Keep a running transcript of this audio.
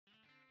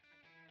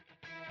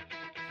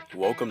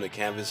Welcome to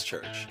Canvas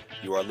Church.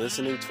 You are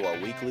listening to our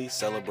weekly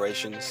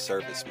celebration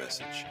service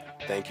message.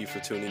 Thank you for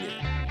tuning in.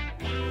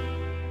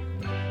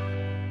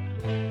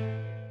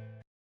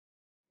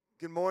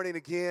 Good morning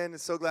again.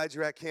 So glad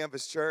you're at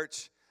Canvas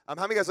Church. How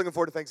many of you guys looking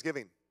forward to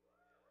Thanksgiving?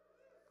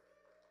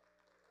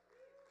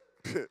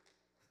 Okay.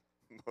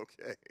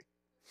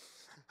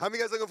 How many of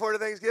you guys looking forward to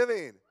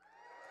Thanksgiving?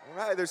 All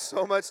right, there's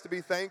so much to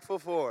be thankful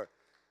for.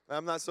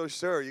 I'm not so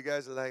sure. You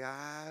guys are like,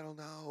 I don't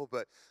know,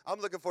 but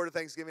I'm looking forward to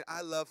Thanksgiving. I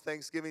love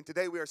Thanksgiving.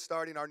 Today we are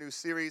starting our new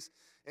series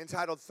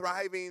entitled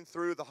Thriving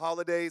Through the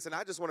Holidays. And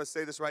I just want to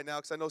say this right now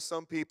because I know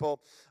some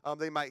people,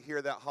 they might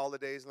hear that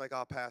holidays and like,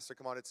 oh, Pastor,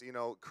 come on, it's,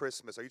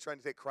 Christmas. Are you trying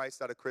to take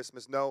Christ out of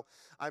Christmas? No,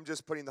 I'm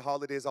just putting the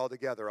holidays all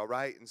together, all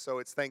right? And so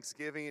it's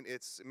Thanksgiving,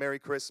 it's Merry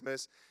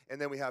Christmas,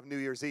 and then we have New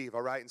Year's Eve,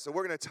 all right? And so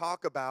we're going to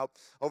talk about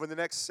over the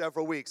next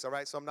several weeks, all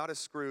right? So I'm not a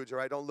Scrooge, all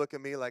right? Don't look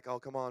at me like, oh,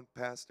 come on,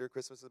 Pastor,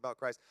 Christmas is about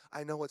Christ.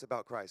 I know it's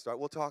about Christ, all right?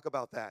 We'll talk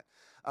about that.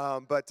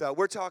 But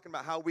we're talking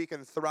about how we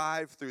can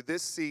thrive through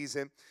this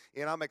season,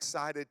 and I'm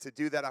excited to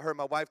do that. I heard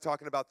my wife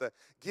talking about the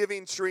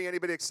giving tree.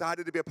 Anybody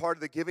excited to be a part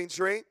of the giving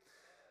tree?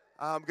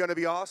 Going to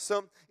be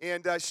awesome.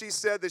 And she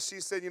said,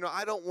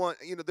 I don't want,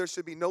 there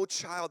should be no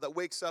child that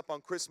wakes up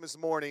on Christmas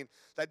morning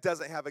that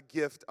doesn't have a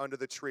gift under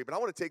the tree. But I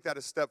want to take that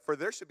a step further.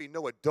 There should be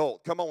no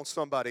adult, come on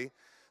somebody,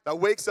 that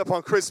wakes up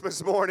on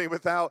Christmas morning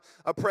without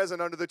a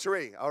present under the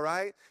tree, all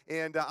right?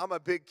 And I'm a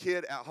big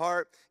kid at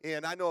heart,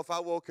 and I know if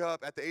I woke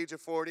up at the age of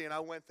 40 and I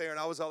went there and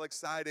I was all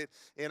excited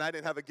and I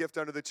didn't have a gift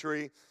under the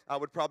tree, I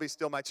would probably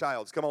steal my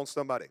child's. Come on,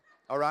 somebody,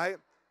 all right?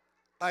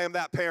 I am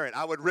that parent.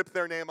 I would rip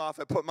their name off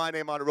and put my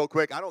name on it real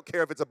quick. I don't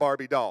care if it's a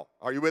Barbie doll.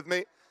 Are you with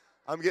me?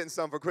 I'm getting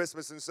some for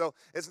Christmas. And so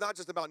it's not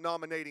just about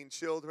nominating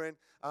children.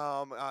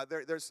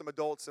 There's some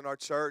adults in our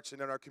church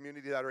and in our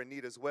community that are in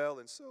need as well.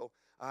 And so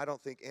I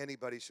don't think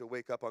anybody should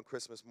wake up on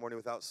Christmas morning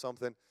without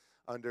something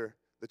under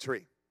the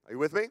tree. Are you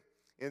with me?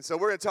 And so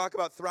we're going to talk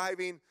about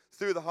thriving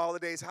through the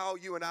holidays, how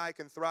you and I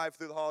can thrive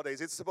through the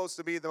holidays. It's supposed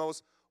to be the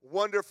most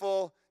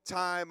wonderful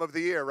time of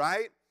the year,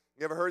 right?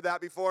 You ever heard that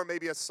before?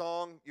 Maybe a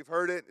song, you've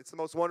heard it. It's the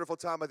most wonderful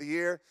time of the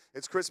year.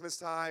 It's Christmas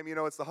time,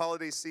 it's the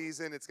holiday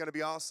season. It's going to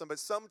be awesome. But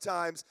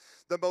sometimes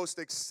the most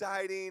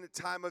exciting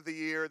time of the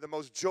year, the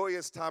most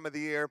joyous time of the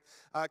year,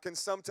 can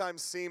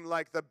sometimes seem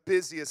like the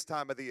busiest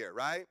time of the year,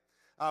 right?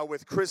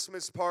 With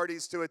Christmas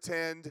parties to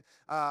attend,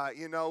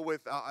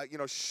 with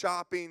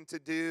shopping to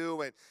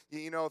do, and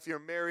if you're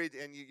married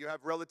and you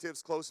have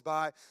relatives close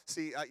by.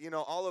 See,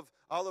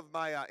 all of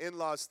my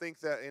in-laws think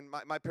that, and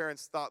my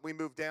parents thought we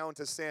moved down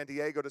to San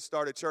Diego to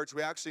start a church.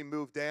 We actually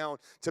moved down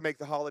to make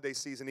the holiday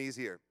season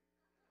easier.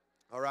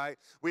 All right?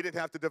 We didn't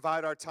have to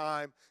divide our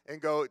time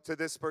and go to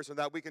this person,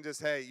 that we can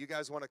just, hey, you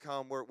guys want to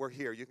come, we're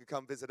here. You can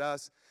come visit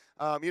us.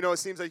 It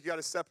seems like you got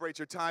to separate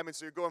your time, and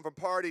so you're going from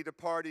party to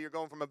party. You're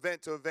going from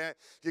event to event.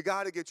 You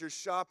got to get your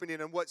shopping in,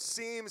 and what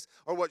seems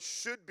or what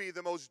should be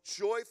the most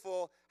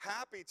joyful,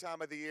 happy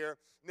time of the year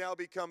now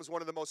becomes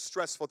one of the most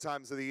stressful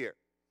times of the year.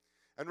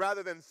 And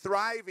rather than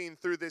thriving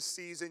through this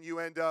season, you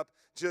end up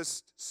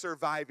just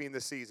surviving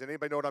the season.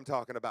 Anybody know what I'm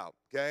talking about,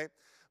 okay?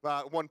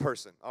 One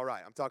person. All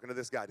right, I'm talking to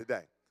this guy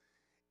today.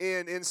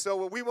 And so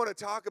what we want to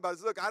talk about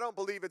is, look, I don't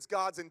believe it's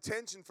God's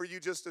intention for you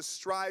just to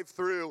strive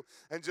through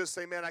and just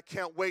say, man, I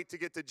can't wait to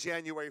get to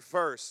January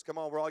 1st. Come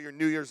on, where all your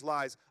New Year's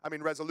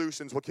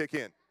resolutions will kick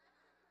in.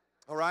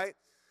 All right?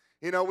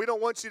 We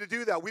don't want you to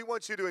do that. We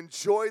want you to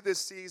enjoy this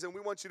season. We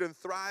want you to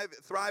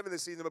thrive in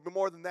this season. But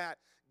more than that,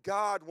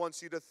 God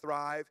wants you to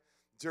thrive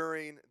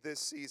during this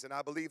season.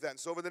 I believe that. And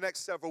so over the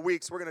next several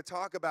weeks, we're going to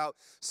talk about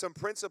some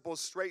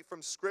principles straight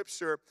from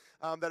Scripture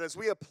that as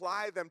we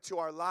apply them to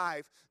our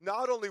life,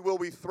 not only will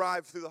we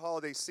thrive through the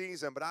holiday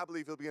season, but I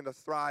believe we'll begin to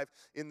thrive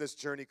in this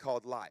journey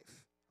called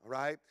life. All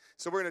right?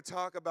 So we're going to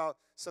talk about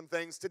some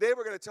things. Today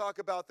we're going to talk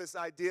about this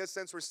idea,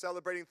 since we're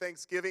celebrating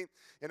Thanksgiving,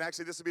 and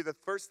actually this will be the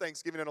first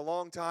Thanksgiving in a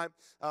long time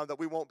that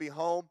we won't be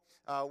home.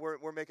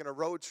 We're making a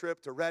road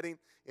trip to Redding,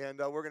 and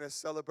we're going to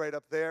celebrate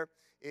up there.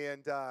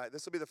 And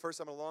this will be the first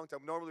time in a long time.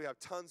 Normally we have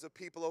tons of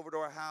people over to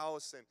our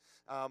house,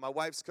 and my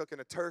wife's cooking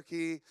a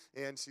turkey,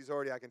 and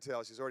I can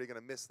tell, she's already going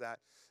to miss that.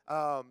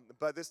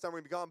 But this time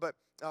we're going to be gone.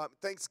 But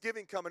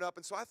Thanksgiving coming up,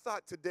 and so I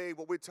thought today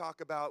what we'd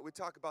talk about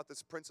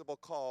this principle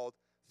called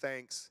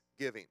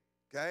Thanksgiving,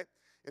 okay?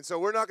 And so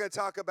we're not going to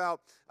talk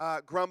about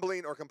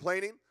grumbling or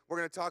complaining. We're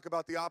going to talk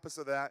about the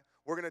opposite of that.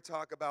 We're going to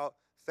talk about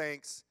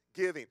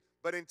Thanksgiving.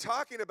 But in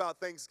talking about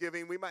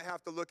Thanksgiving, we might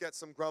have to look at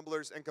some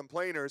grumblers and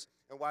complainers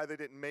and why they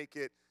didn't make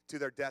it to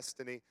their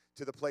destiny,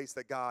 to the place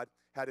that God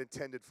had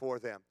intended for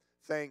them.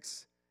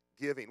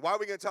 Thanksgiving. Why are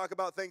we going to talk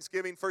about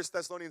Thanksgiving? 1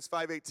 Thessalonians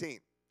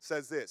 5:18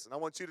 says this, and I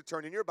want you to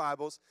turn in your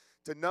Bibles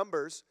to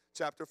Numbers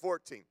chapter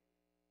 14.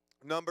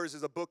 Numbers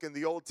is a book in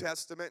the Old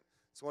Testament.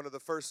 It's one of the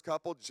first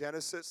couple,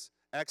 Genesis,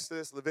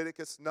 Exodus,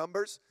 Leviticus,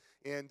 Numbers.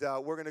 And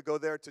we're going to go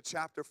there to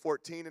chapter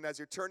 14. And as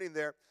you're turning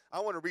there, I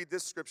want to read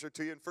this scripture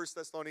to you in 1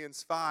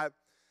 Thessalonians 5,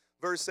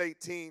 verse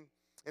 18.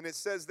 And it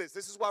says this.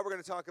 This is why we're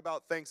going to talk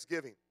about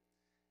Thanksgiving.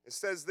 It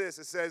says this.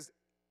 It says,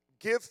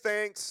 give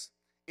thanks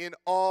in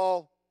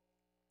all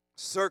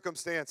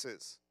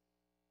circumstances.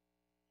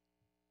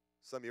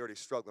 Some of you are already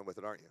struggling with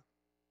it, aren't you?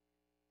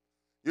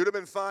 You'd have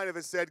been fine if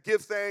it said,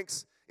 give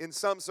thanks in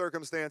some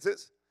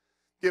circumstances.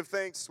 Give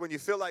thanks when you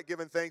feel like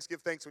giving thanks.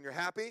 Give thanks when you're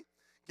happy.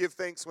 Give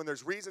thanks when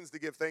there's reasons to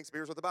give thanks. But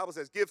here's what the Bible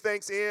says. Give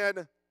thanks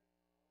in.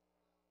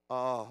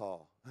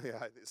 Oh, yeah,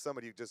 some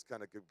of you just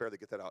kind of could barely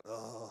get that out.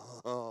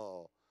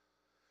 Oh.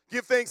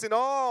 Give thanks in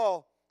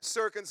all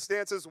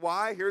circumstances.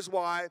 Why? Here's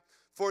why.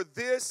 For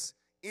this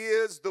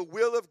is the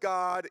will of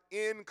God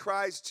in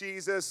Christ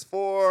Jesus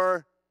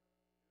for,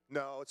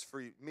 no, it's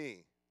for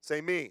me.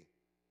 Say me.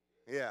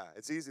 Yeah,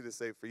 it's easy to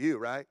say for you,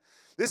 right?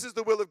 This is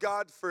the will of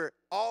God for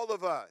all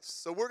of us.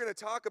 So we're going to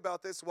talk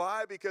about this.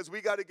 Why? Because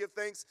we got to give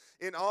thanks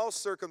in all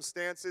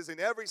circumstances, in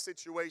every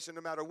situation,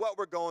 no matter what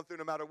we're going through,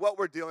 no matter what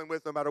we're dealing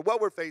with, no matter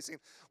what we're facing.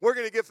 We're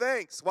going to give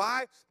thanks.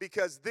 Why?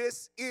 Because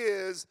this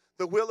is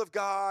the will of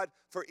God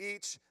for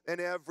each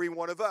and every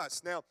one of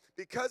us. Now,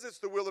 because it's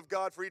the will of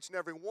God for each and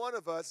every one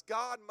of us,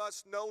 God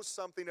must know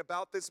something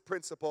about this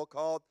principle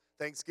called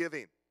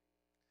thanksgiving.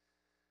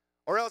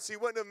 Or else he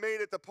wouldn't have made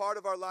it the part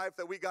of our life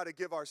that we got to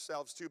give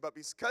ourselves to. But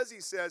because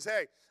he says,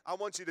 hey, I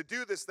want you to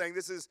do this thing,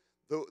 this is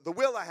the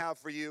will I have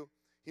for you,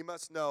 he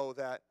must know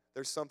that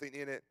there's something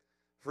in it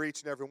for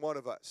each and every one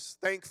of us.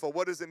 Thankful,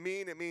 what does it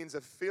mean? It means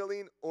a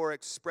feeling or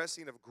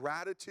expressing of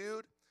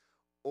gratitude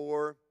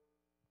or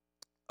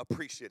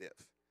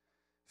appreciative.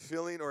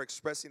 Feeling or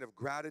expressing of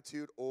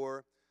gratitude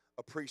or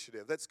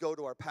appreciative. Let's go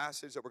to our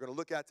passage that we're going to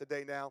look at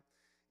today now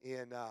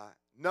in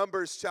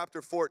Numbers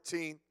chapter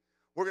 14.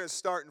 We're going to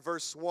start in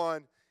verse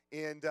 1,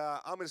 and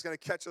I'm just going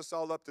to catch us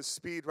all up to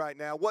speed right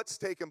now. What's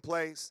taken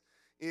place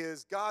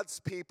is God's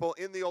people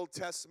in the Old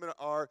Testament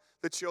are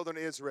the children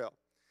of Israel.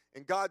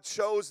 And God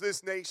chose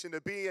this nation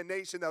to be a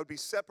nation that would be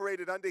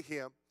separated unto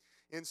him.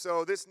 And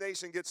so this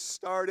nation gets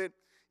started,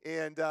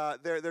 and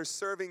they're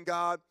serving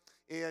God.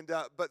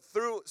 But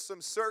through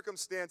some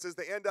circumstances,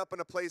 they end up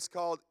in a place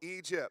called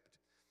Egypt.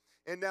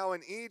 And now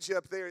in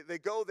Egypt, they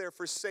go there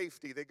for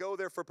safety. They go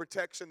there for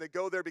protection. They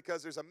go there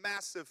because there's a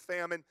massive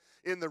famine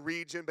in the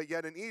region. But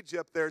yet in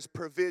Egypt, there's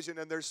provision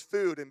and there's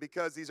food. And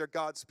because these are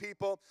God's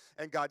people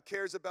and God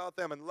cares about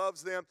them and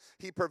loves them,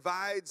 he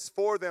provides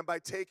for them by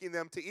taking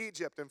them to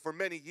Egypt. And for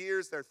many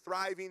years, they're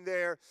thriving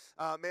there.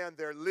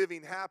 They're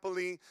living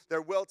happily.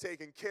 They're well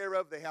taken care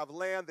of. They have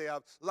land. They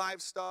have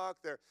livestock.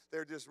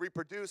 They're just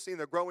reproducing.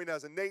 They're growing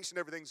as a nation.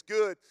 Everything's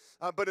good.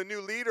 But a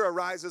new leader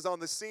arises on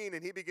the scene,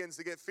 and he begins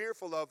to get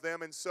fearful of them.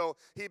 And so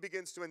he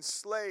begins to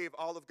enslave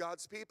all of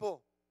God's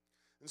people.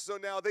 And so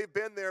now they've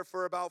been there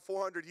for about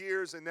 400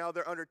 years, and now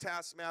they're under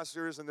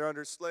taskmasters, and they're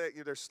under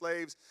they're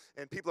slaves,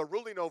 and people are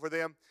ruling over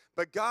them.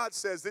 But God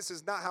says, this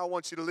is not how I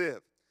want you to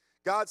live.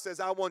 God says,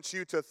 I want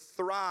you to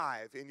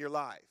thrive in your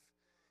life.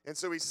 And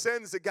so he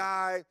sends a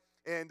guy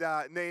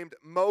named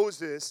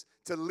Moses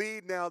to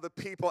lead now the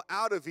people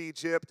out of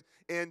Egypt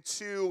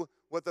into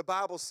what the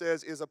Bible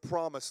says is a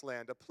promised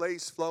land, a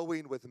place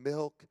flowing with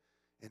milk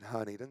and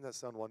honey. Doesn't that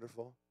sound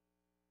wonderful?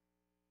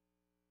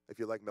 If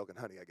you like milk and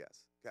honey, I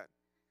guess. Okay.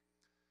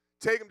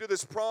 Take them to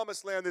this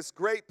promised land, this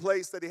great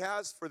place that he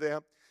has for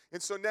them.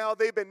 And so now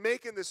they've been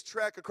making this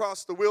trek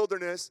across the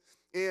wilderness,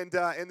 and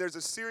there's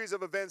a series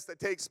of events that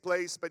takes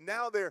place, but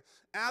now they're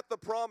at the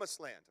promised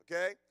land,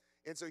 okay?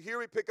 And so here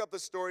we pick up the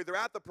story. They're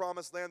at the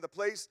promised land, the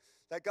place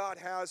that God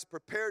has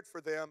prepared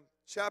for them,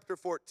 chapter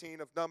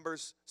 14 of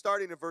Numbers,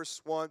 starting in verse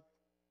 1.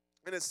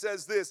 And it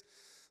says this,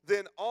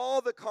 then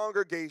all the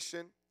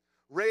congregation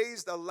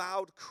raised a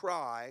loud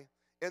cry,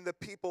 and the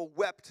people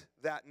wept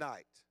that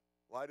night.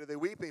 Why are they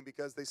weeping?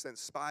 Because they sent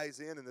spies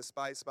in, and the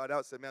spies spied out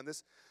and said, man,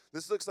 this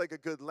looks like a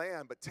good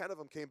land. But 10 of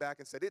them came back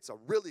and said, it's a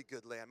really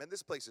good land. Man,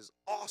 this place is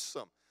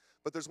awesome.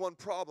 But there's one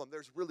problem.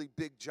 There's really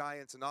big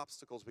giants and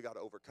obstacles we got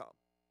to overcome.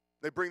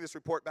 They bring this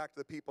report back to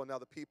the people, and now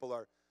the people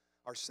are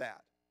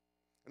sad.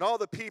 And all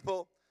the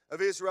people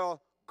of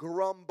Israel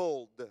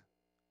grumbled.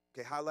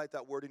 Okay, highlight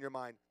that word in your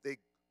mind. They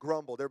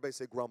grumbled. Everybody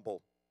say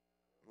grumble.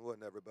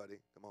 Wouldn't everybody?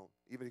 Come on.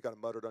 Even if you got to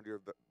mutter it under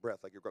your breath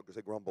like you're grumbling,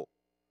 say grumble.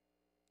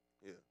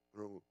 Yeah,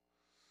 grumble.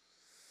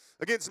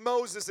 Against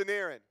Moses and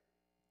Aaron,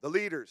 the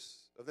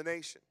leaders of the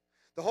nation.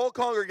 The whole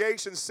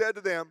congregation said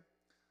to them,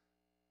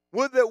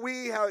 would that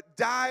we had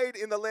died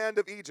in the land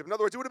of Egypt. In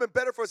other words, it would have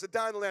been better for us to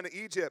die in the land of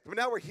Egypt, but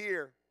now we're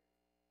here.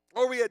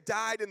 Or we had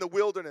died in the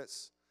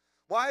wilderness.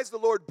 Why is the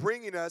Lord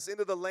bringing us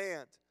into the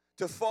land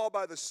to fall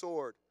by the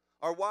sword?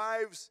 Our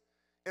wives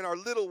and our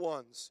little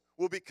ones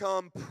will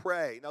become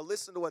prey. Now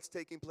listen to what's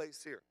taking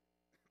place here.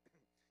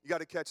 You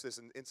got to catch this,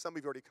 and some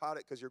of you already caught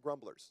it because you're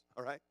grumblers,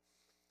 all right?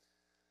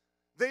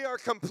 They are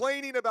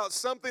complaining about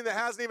something that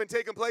hasn't even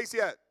taken place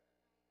yet.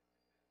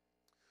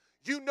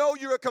 You know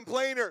you're a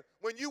complainer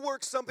when you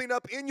work something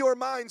up in your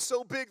mind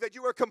so big that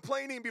you are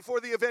complaining before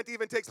the event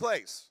even takes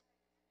place.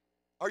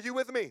 Are you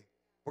with me?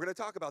 We're going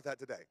to talk about that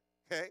today,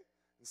 okay?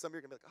 And some of you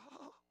are going to be like,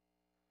 oh,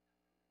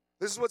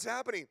 this is what's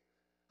happening.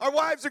 Our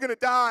wives are going to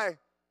die.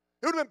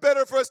 It would have been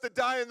better for us to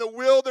die in the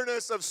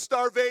wilderness of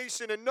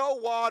starvation and no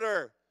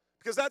water,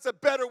 because that's a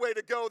better way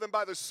to go than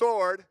by the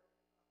sword.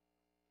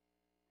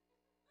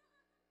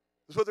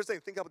 That's what they're saying.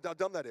 Think how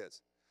dumb that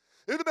is.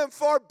 It would have been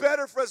far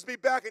better for us to be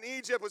back in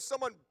Egypt with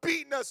someone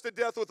beating us to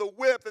death with a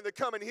whip than to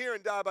come in here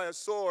and die by a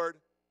sword.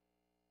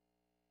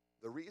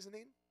 The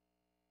reasoning?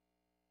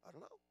 I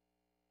don't know.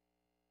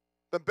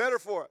 Been better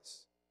for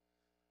us.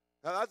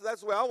 Now,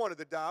 that's the way I wanted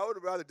to die. I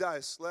would rather die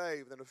a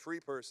slave than a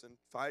free person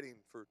fighting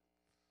for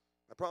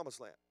the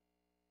promised land.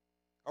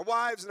 Our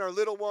wives and our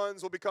little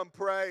ones will become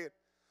prey.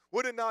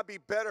 Would it not be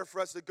better for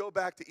us to go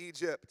back to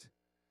Egypt?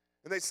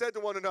 And they said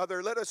to one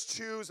another, let us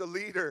choose a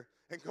leader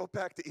and go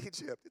back to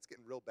Egypt. It's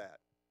getting real bad,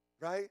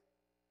 right?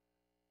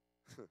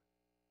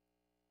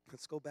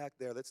 Let's go back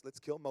there. Let's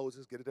kill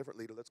Moses, get a different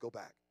leader. Let's go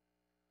back.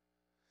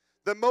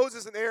 Then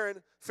Moses and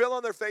Aaron fell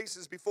on their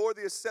faces before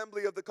the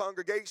assembly of the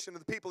congregation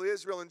of the people of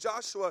Israel. And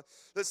Joshua,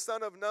 the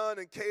son of Nun,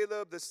 and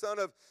Caleb, the son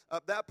of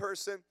that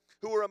person,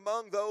 who were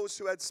among those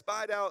who had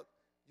spied out.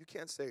 You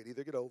can't say it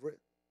either. Get over it.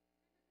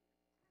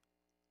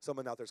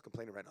 Someone out there is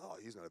complaining right now, oh,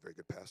 he's not a very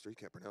good pastor. He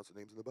can't pronounce the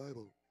names in the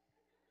Bible.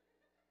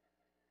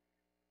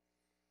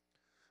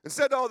 And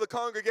said to all the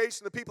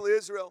congregation, the people of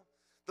Israel,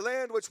 the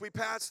land which we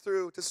passed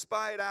through to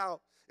spy it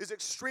out is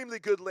extremely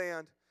good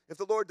land. If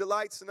the Lord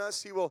delights in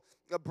us, he will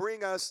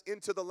bring us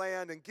into the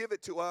land and give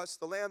it to us,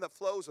 the land that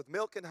flows with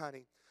milk and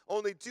honey.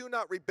 Only do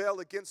not rebel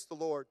against the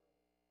Lord,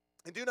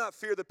 and do not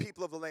fear the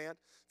people of the land,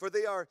 for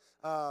they are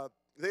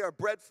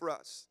bread for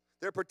us.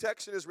 Their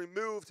protection is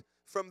removed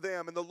from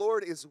them, and the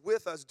Lord is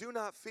with us. Do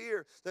not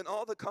fear. Then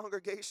all the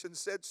congregation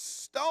said,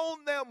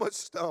 stone them with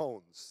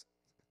stones.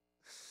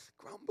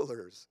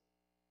 Grumblers.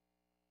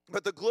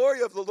 But the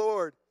glory of the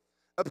Lord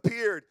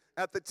appeared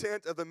at the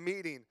tent of the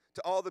meeting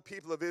to all the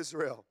people of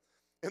Israel.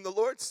 And the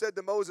Lord said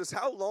to Moses,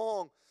 how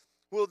long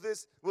will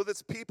this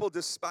people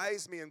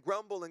despise me and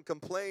grumble and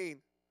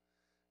complain?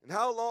 And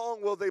how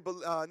long will they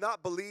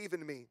not believe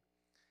in me,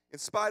 in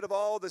spite of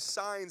all the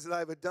signs that I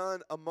have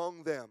done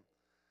among them?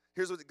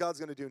 Here's what God's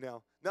going to do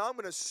now. Now I'm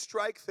going to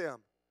strike them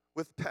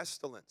with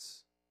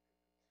pestilence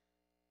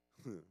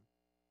and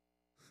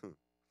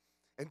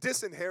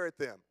disinherit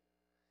them.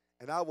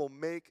 And I will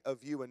make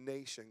of you a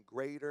nation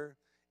greater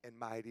and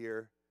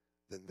mightier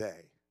than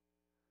they.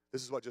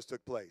 This is what just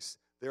took place.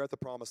 They're at the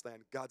promised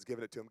land. God's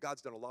given it to them.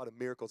 God's done a lot of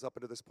miracles up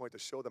until this point to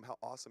show them how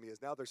awesome he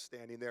is. Now they're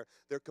standing there.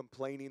 They're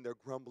complaining. They're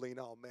grumbling.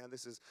 Oh, man,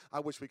 I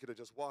wish we could have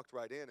just walked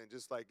right in and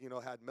just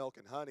had milk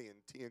and honey and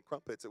tea and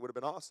crumpets. It would have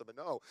been awesome. But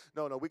no,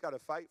 we got to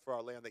fight for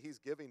our land that he's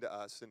giving to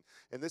us.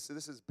 And this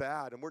is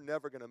bad, and we're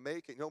never going to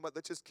make it. You know what?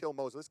 Let's just kill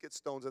Moses. Let's get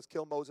stones. Let's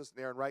kill Moses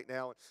and Aaron right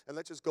now, and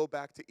let's just go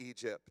back to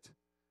Egypt.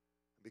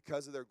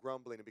 Because of their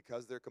grumbling and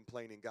because they're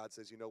complaining, God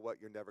says, you know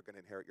what? You're never going to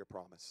inherit your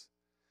promise.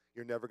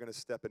 You're never going to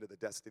step into the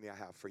destiny I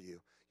have for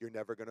you. You're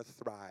never going to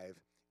thrive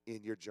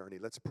in your journey.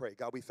 Let's pray.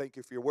 God, we thank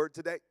you for your word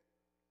today.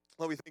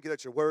 Lord, we thank you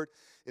that your word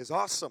is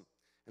awesome.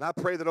 And I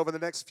pray that over the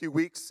next few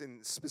weeks,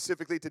 and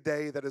specifically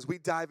today, that as we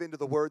dive into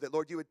the word, that,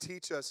 Lord, you would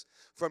teach us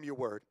from your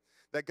word.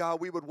 That,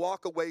 God, we would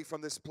walk away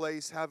from this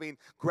place having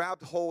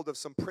grabbed hold of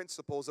some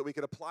principles that we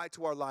could apply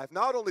to our life,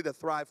 not only to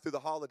thrive through the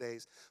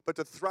holidays, but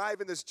to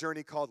thrive in this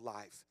journey called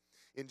life.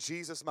 In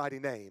Jesus' mighty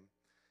name,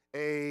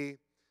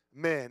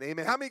 amen.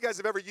 Amen. How many of you guys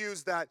have ever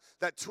used that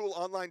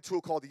online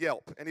tool called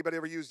Yelp? Anybody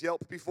ever used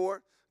Yelp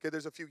before? Okay,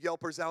 there's a few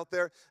Yelpers out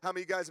there. How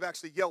many of you guys have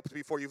actually Yelped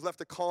before? You've left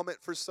a comment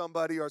for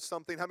somebody or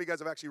something. How many of you guys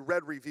have actually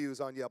read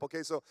reviews on Yelp?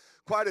 Okay, so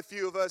quite a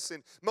few of us.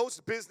 And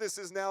most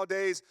businesses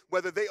nowadays,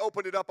 whether they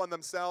opened it up on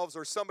themselves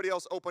or somebody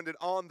else opened it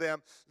on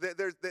them,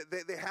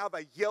 they have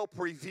a Yelp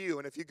review.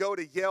 And if you go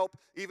to Yelp,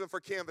 even for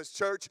Canvas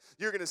Church,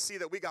 you're going to see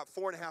that we got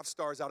 4.5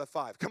 stars out of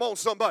 5. Come on,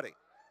 somebody.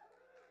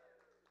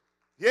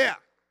 Yeah.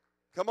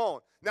 Come on.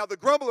 Now, the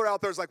grumbler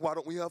out there is like, why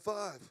don't we have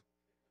 5?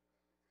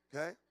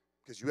 Okay?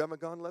 Because you haven't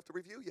gone and left a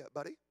review yet,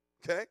 buddy.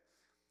 Okay?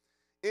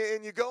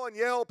 And you go on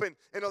Yelp, and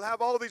it'll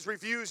have all these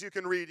reviews you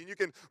can read. And you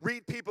can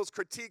read people's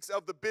critiques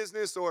of the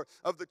business or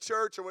of the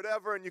church or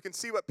whatever, and you can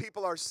see what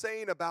people are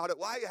saying about it.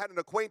 Well, I had an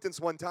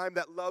acquaintance one time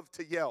that loved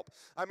to Yelp.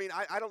 I mean,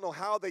 I don't know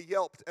how they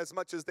Yelped as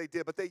much as they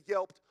did, but they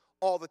Yelped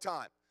all the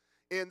time.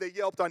 And they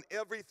Yelped on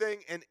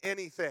everything and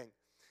anything.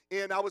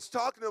 And I was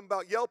talking to him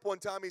about Yelp one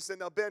time. He said,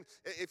 now, Ben,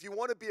 if you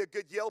want to be a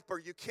good Yelper,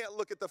 you can't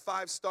look at the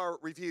 5-star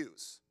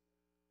reviews.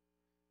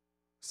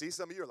 See,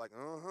 some of you are like,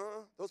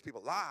 those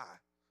people lie.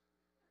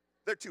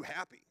 They're too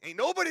happy. Ain't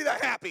nobody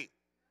that happy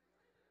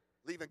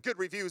leaving good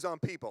reviews on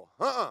people.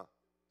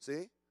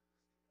 See?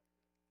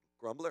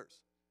 Grumblers.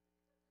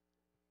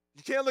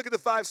 You can't look at the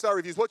 5-star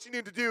reviews. What you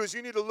need to do is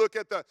you need to look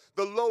at the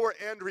lower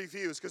end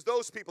reviews, because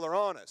those people are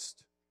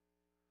honest.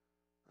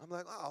 I'm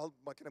like,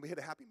 can we hit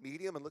a happy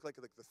medium and look like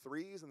the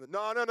 3s? And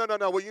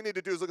no. What you need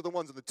to do is look at the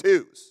ones in the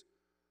 2s.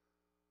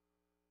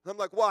 And I'm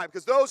like, why?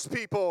 Because those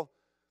people,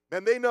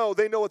 man, they know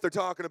what they're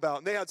talking about,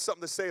 and they had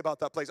something to say about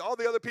that place. All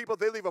the other people,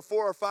 they leave a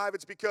 4 or 5,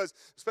 it's because,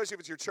 especially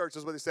if it's your church,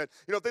 is what they said.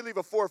 You know, if they leave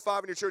a 4 or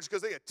 5 in your church,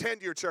 because they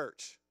attend your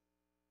church.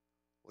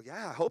 Well,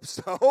 yeah, I hope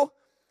so.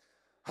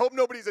 Hope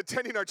nobody's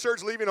attending our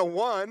church leaving a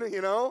 1,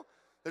 you know.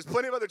 There's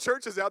plenty of other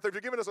churches out there. If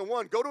you're giving us a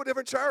 1, go to a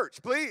different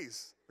church,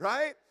 please,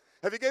 right?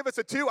 If you gave us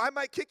a 2, I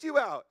might kick you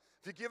out.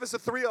 If you give us a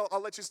 3,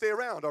 I'll let you stay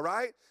around, all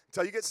right?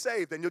 Until you get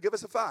saved, then you'll give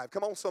us a 5.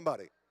 Come on,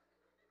 somebody.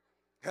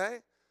 Okay?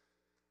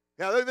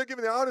 Now, they're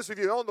giving the honest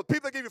review. All the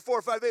people that give you 4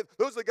 or 5,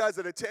 those are the guys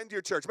that attend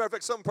your church. Matter of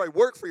fact, some probably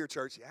work for your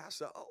church. Yeah,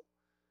 so.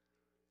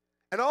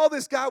 And all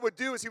this guy would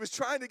do is he was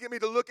trying to get me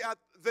to look at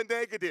the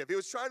negative. He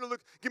was trying to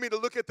get me to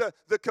look at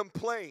the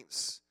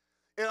complaints.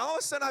 And all of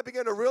a sudden, I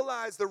began to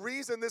realize the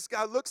reason this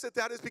guy looks at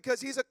that is because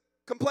he's a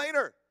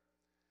complainer.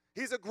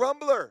 He's a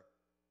grumbler.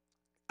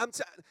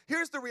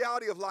 Here's the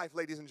reality of life,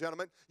 ladies and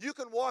gentlemen. You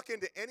can walk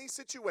into any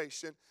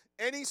situation,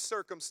 any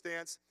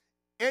circumstance,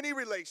 any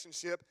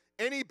relationship,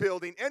 any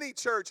building, any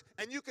church,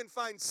 and you can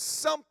find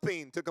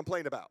something to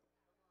complain about.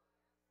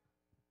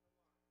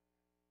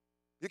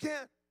 You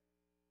can.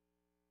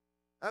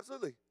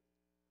 Absolutely.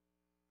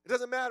 It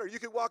doesn't matter. You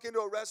could walk into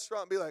a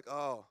restaurant and be like,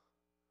 oh,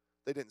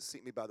 they didn't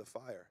seat me by the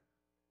fire.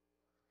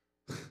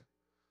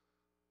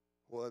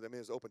 Well, I mean,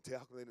 it's open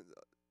table.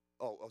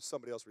 Oh,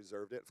 somebody else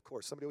reserved it. Of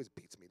course, somebody always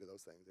beats me to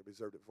those things. They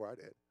reserved it before I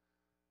did.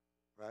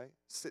 Right?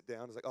 Sit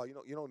down. It's like, oh, you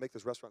know what make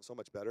this restaurant so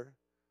much better?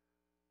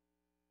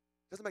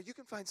 Doesn't matter. You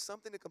can find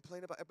something to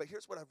complain about. But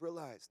here's what I've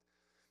realized,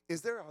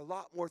 is there are a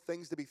lot more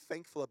things to be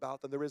thankful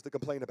about than there is to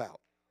complain about.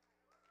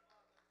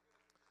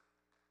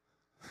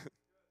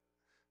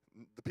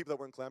 The people that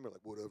weren't clamoring are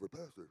like, whatever,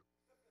 pastor.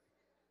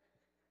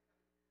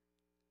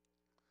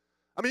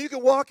 I mean, you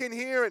can walk in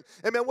here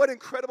and man, what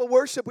incredible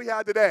worship we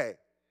had today.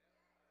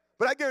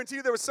 But I guarantee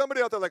you there was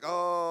somebody out there like,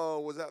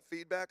 oh, was that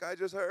feedback I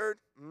just heard?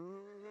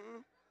 Mm-hmm.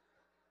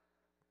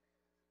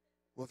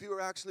 Well, if you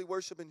were actually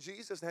worshiping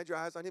Jesus and had your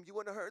eyes on him, you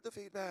wouldn't have heard the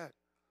feedback.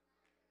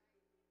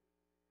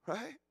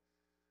 Right?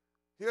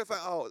 You're going to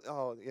find,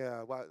 oh,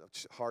 yeah,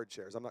 hard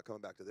chairs. I'm not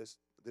coming back to this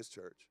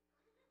church.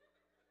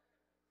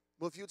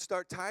 Well, if you'd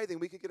start tithing,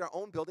 we could get our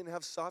own building and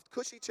have soft,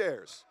 cushy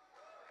chairs.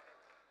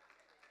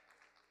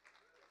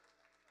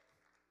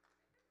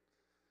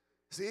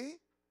 See?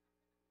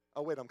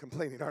 Oh, wait, I'm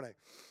complaining, aren't I?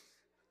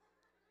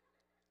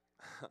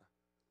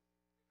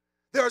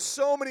 There are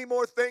so many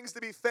more things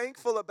to be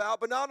thankful about,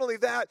 but not only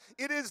that,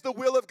 it is the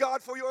will of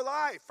God for your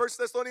life. 1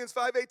 Thessalonians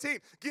 5:18,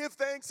 give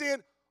thanks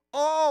in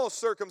all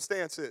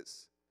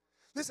circumstances.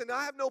 Listen,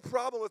 I have no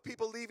problem with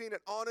people leaving an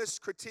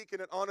honest critique and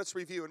an honest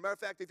review. As a matter of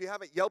fact, if you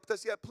haven't Yelped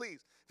us yet,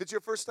 please, if it's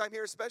your first time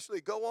here especially,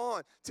 go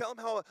on. Tell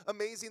them how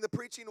amazing the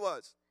preaching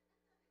was.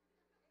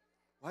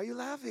 Why are you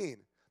laughing?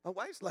 My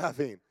wife's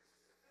laughing.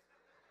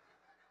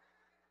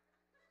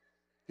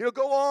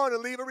 Go on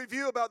and leave a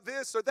review about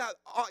this or that.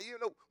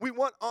 We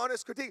want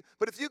honest critique.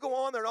 But if you go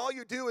on there and all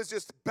you do is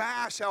just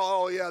bash how,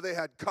 oh, yeah, they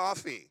had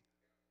coffee,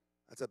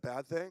 that's a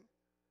bad thing.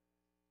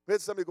 We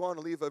had somebody go on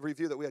and leave a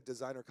review that we had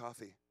designer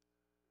coffee.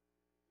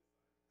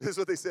 This is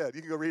what they said.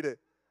 You can go read it.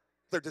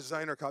 Their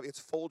designer coffee.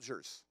 It's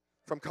Folgers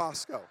from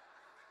Costco.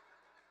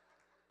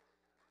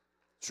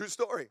 True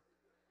story.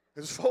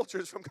 It's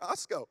Folgers from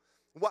Costco.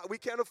 Why? We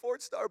can't afford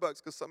Starbucks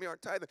because some of you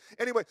aren't tithing.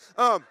 Anyway,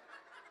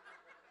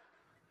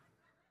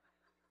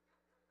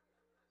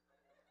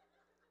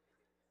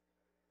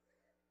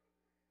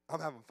 I'm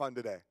having fun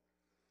today.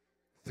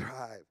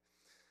 Thrive.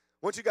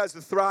 I want you guys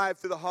to thrive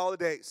through the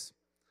holidays.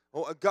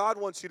 God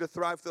wants you to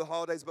thrive through the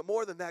holidays, but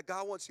more than that,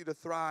 God wants you to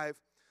thrive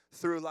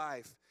through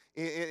life.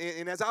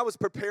 And as I was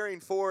preparing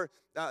for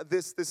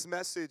this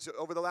message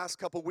over the last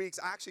couple weeks,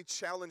 I actually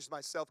challenged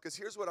myself because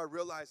here's what I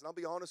realized, and I'll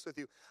be honest with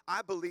you.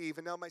 I believe,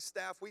 and now my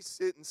staff, we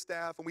sit in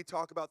staff and we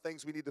talk about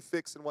things we need to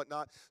fix and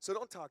whatnot. So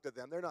don't talk to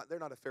them. They're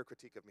not a fair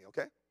critique of me,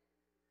 okay?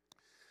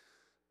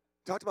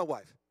 Talk to my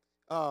wife.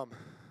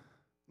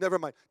 Never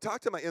mind.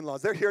 Talk to my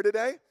in-laws. They're here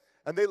today,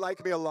 and they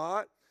like me a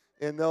lot,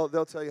 and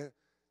they'll tell you.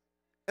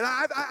 And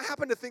I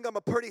happen to think I'm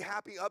a pretty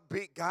happy,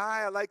 upbeat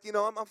guy. I like,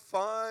 I'm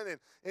fun,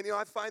 and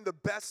I find the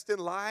best in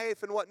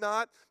life and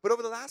whatnot. But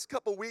over the last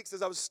couple weeks,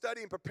 as I was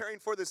studying, preparing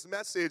for this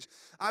message,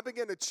 I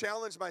began to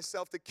challenge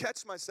myself to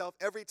catch myself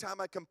every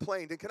time I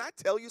complained. And can I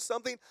tell you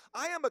something?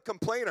 I am a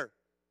complainer.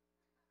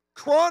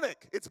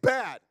 Chronic. It's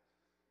bad.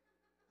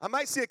 I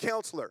might see a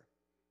counselor.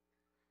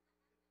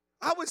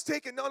 I was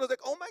taking note. I was like,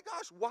 oh my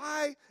gosh,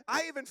 why?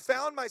 I even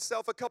found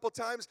myself a couple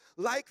times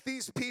like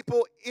these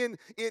people in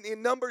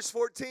Numbers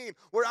 14,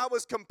 where I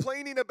was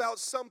complaining about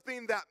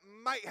something that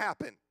might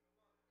happen.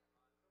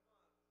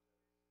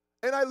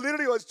 And I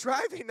literally was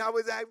driving.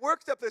 I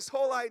worked up this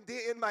whole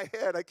idea in my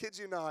head. I kid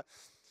you not.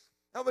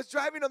 I was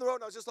driving on the road,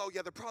 and I was just, oh,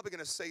 yeah, they're probably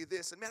going to say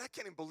this. And, man, I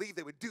can't even believe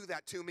they would do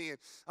that to me. And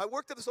I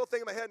worked up this whole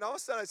thing in my head, and all of a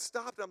sudden I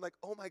stopped, and I'm like,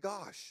 oh, my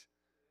gosh.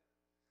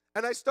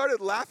 And I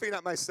started laughing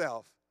at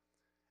myself.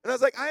 And I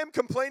was like, I am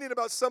complaining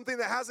about something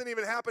that hasn't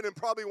even happened and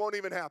probably won't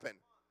even happen.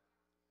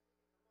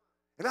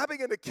 And I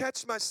began to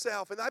catch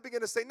myself, and I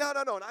began to say, no.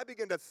 And I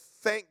began to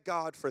thank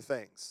God for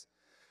things.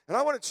 And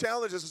I want to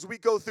challenge us as we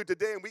go through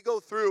today and we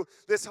go through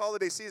this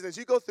holiday season. As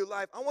you go through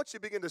life, I want you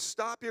to begin to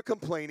stop your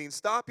complaining,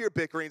 stop your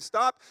bickering,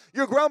 stop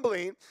your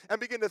grumbling, and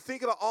begin to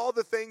think about all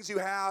the things you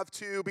have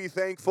to be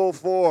thankful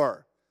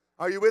for.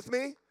 Are you with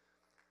me?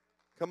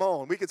 Come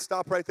on. We could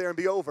stop right there and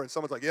be over. And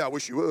someone's like, yeah, I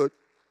wish you would.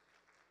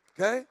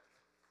 Okay?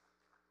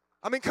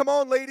 I mean, come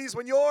on, ladies,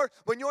 when you're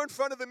in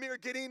front of the mirror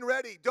getting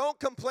ready, don't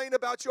complain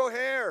about your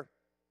hair.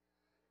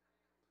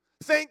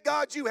 Thank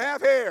God you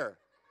have hair.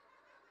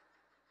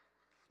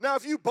 Now,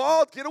 if you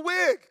bald, get a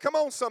wig. Come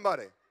on,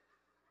 somebody.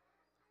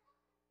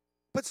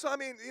 But so, I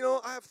mean,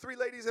 I have 3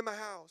 ladies in my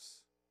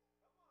house.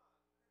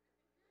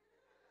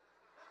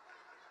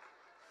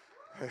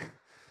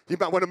 You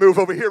might want to move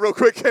over here real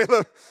quick,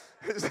 Caleb.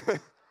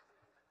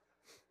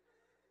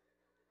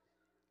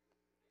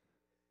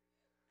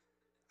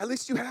 At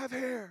least you have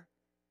hair.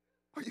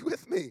 Are you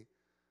with me?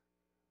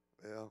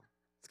 Well,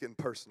 it's getting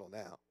personal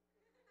now.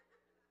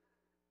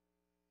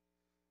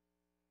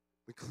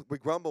 We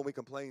grumble and we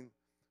complain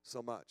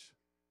so much.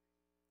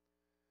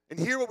 And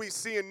here what we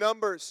see in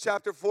Numbers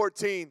chapter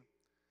 14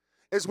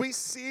 is we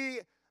see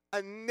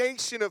a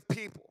nation of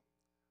people.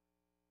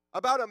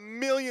 About 1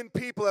 million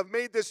people have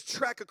made this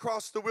trek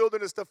across the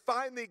wilderness to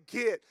finally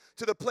get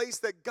to the place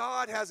that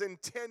God has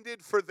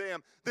intended for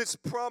them. This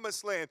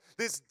promised land,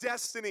 this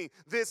destiny,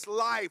 this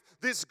life,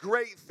 this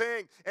great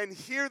thing. And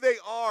here they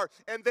are,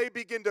 and they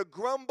begin to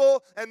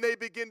grumble and they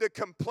begin to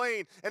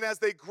complain. And as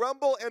they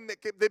grumble and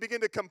they begin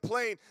to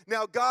complain,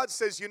 now God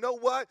says, you know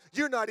what?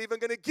 You're not even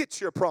going to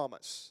get your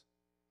promise.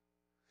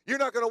 You're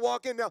not going to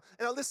walk in now.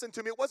 And now listen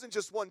to me, it wasn't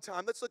just one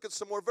time. Let's look at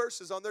some more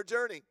verses on their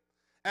journey.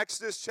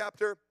 Exodus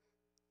chapter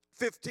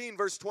 15,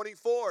 verse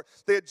 24.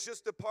 They had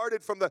just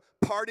departed from the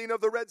parting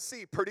of the Red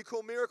Sea. Pretty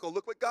cool miracle.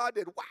 Look what God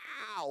did.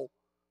 Wow.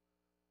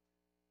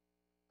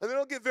 And they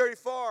don't get very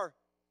far.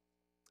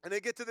 And they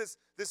get to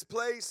this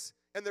place,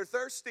 and they're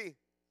thirsty.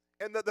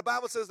 And the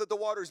Bible says that the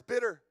water's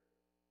bitter.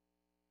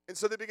 And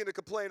so they begin to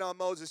complain, oh,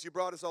 Moses, you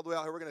brought us all the way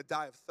out here. We're going to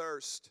die of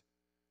thirst.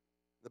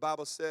 The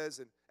Bible says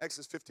in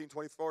Exodus 15,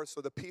 24,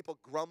 so the people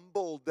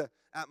grumbled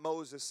at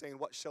Moses, saying,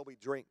 what shall we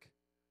drink?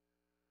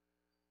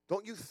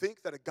 Don't you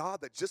think that a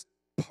God that just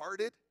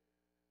parted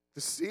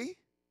the sea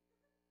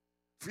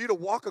for you to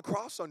walk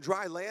across on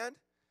dry land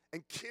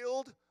and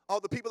killed all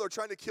the people that are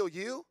trying to kill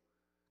you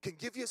can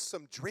give you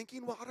some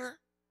drinking water?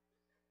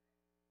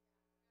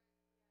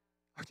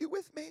 Are you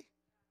with me?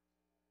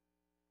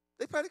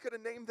 They probably could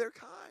have named their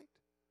kind.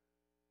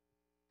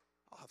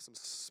 I'll have some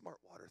smart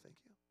water, thank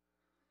you.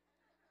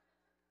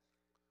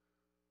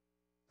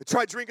 They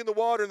tried drinking the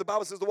water, and the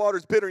Bible says the water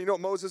is bitter. You know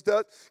what Moses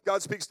does?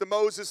 God speaks to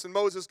Moses, and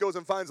Moses goes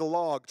and finds a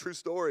log. True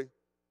story.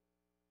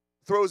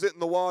 Throws it in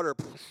the water,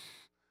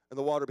 and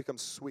the water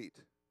becomes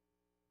sweet.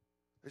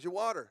 There's your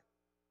water.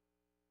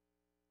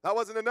 That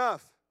wasn't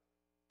enough.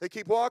 They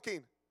keep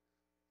walking.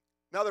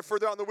 Now they're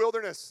further out in the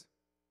wilderness.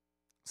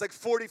 It's like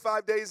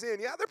 45 days in.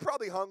 Yeah, they're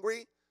probably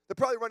hungry. They're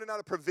probably running out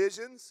of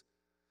provisions.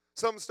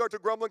 Some start to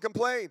grumble and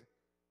complain.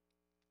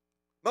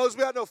 Moses,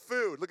 we had no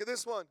food. Look at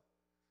this one.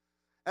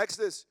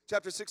 Exodus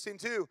chapter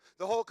 16:2.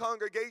 The whole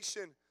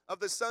congregation of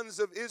the sons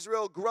of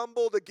Israel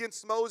grumbled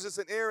against Moses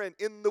and Aaron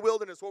in the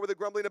wilderness. What were they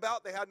grumbling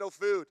about? They had no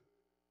food.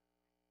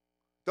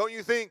 Don't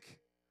you think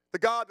the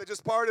God that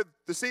just parted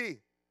the sea,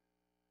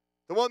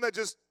 the one that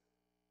just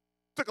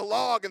took a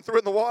log and threw it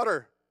in the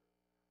water,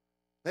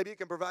 maybe he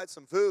can provide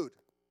some food?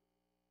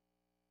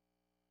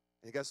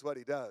 And guess what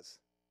he does?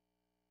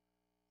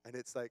 And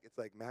it's like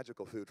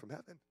magical food from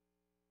heaven.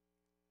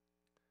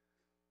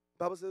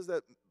 The Bible says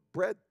that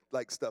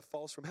bread-like stuff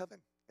falls from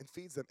heaven and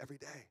feeds them every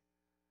day.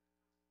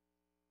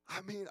 I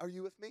mean, are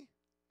you with me?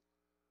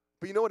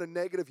 But you know what a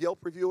negative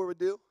Yelp reviewer would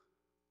do?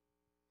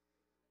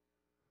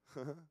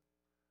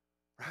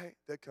 Right?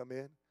 They'd come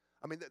in.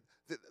 I mean,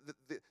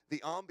 the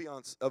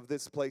ambiance of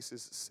this place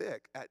is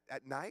sick.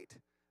 At night,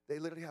 they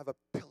literally have a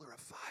pillar of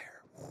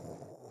fire.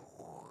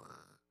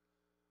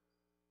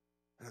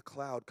 And a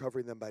cloud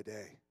covering them by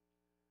day.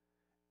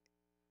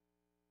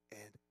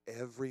 And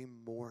every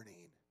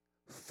morning,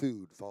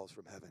 food falls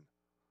from heaven.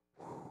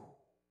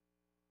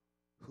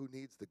 Who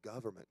needs the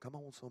government? Come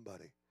on,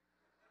 somebody.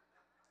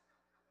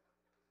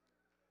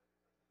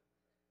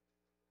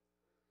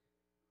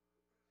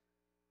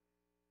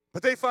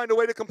 But they find a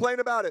way to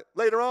complain about it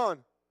later on.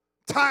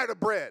 Tired of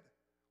bread.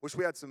 Wish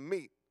we had some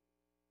meat.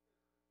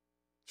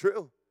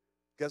 True.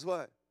 Guess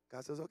what?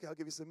 God says, okay, I'll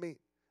give you some meat.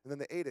 And then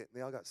they ate it, and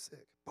they all got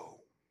sick. Boom.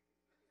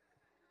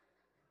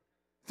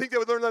 Think they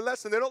would learn their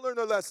lesson. They don't learn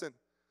their lesson.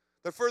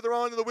 They're further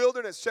on in the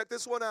wilderness. Check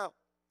this one out.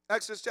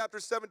 Exodus chapter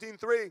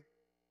 17:3.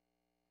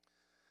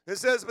 It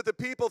says, but the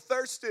people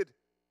thirsted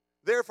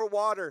there for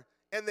water,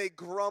 and they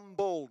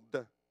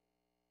grumbled.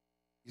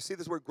 You see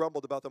this word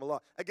grumbled about them a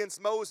lot. Against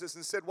Moses,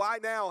 and said, why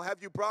now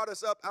have you brought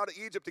us up out of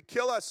Egypt to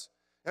kill us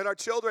and our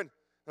children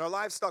and our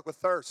livestock with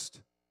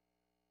thirst?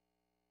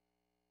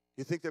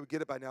 You think they would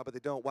get it by now, but they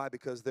don't. Why?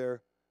 Because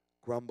they're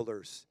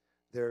grumblers.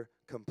 They're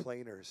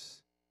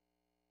complainers.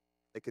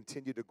 They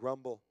continue to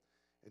grumble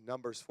in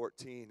Numbers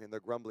 14, and their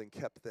grumbling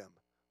kept them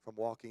from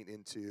walking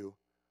into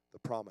the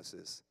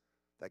promises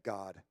that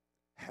God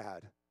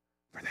had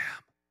for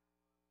them.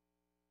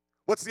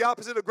 What's the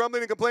opposite of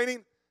grumbling and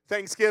complaining?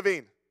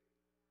 Thanksgiving.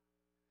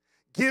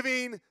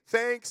 Giving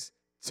thanks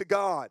to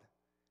God.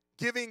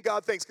 Giving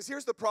God thanks. Because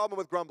here's the problem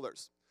with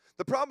grumblers.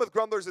 The problem with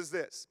grumblers is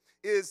this,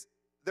 is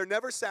they're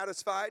never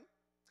satisfied.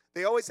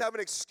 They always have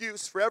an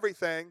excuse for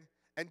everything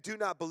and do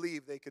not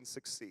believe they can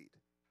succeed.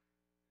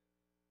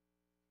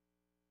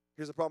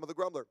 Here's the problem with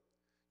the grumbler.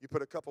 You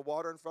put a cup of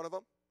water in front of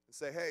them and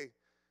say, hey,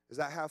 is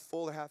that half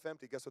full or half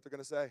empty? Guess what they're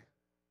going to say?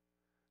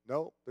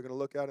 No, they're going to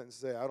look at it and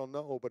say, I don't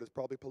know, but it's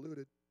probably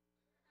polluted.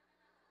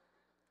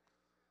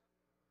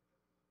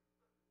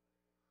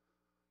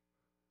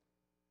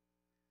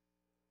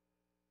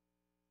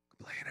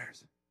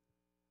 Complainers.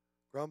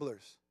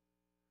 Grumblers.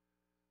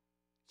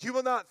 You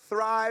will not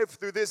thrive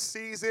through this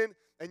season,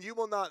 and you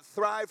will not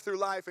thrive through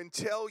life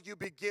until you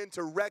begin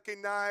to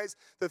recognize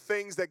the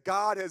things that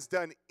God has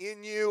done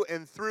in you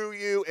and through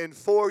you and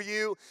for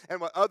you,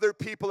 and what other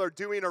people are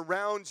doing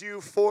around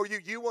you for you.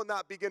 You will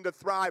not begin to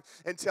thrive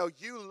until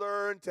you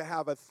learn to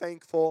have a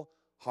thankful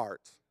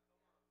heart.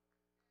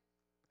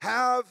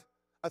 Have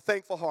a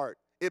thankful heart.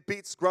 It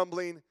beats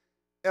grumbling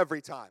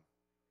every time.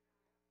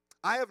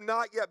 I have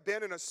not yet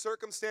been in a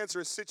circumstance or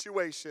a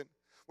situation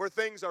where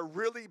things are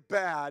really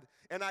bad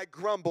and I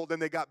grumbled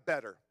and they got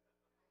better.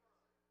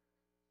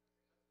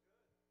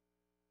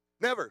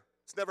 Never.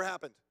 It's never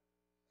happened.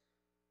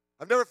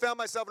 I've never found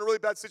myself in a really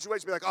bad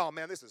situation be like, oh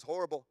man, this is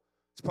horrible.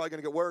 It's probably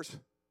going to get worse. And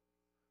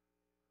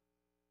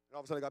all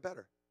of a sudden it got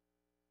better.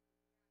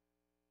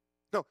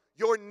 No,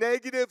 your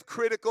negative,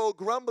 critical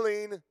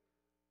grumbling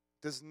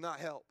does not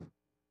help.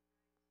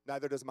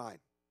 Neither does mine.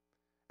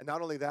 And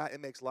not only that, it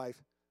makes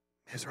life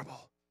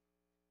miserable.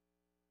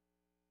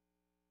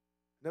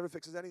 Never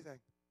fixes anything.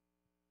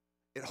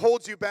 It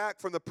holds you back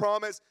from the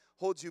promise,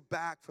 holds you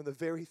back from the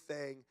very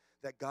thing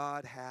that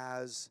God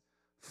has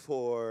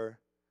for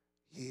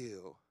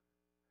you.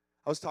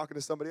 I was talking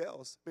to somebody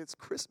else. I mean, it's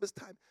Christmas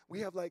time. We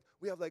have like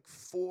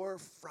 4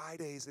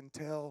 Fridays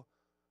until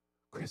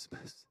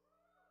Christmas.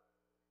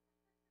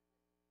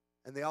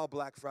 And they all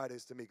Black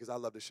Fridays to me because I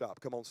love to shop.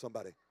 Come on,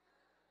 somebody.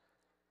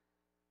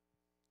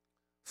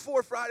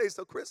 4 Fridays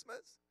till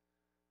Christmas.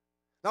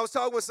 And I was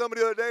talking with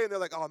somebody the other day, and they're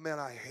like, oh, man,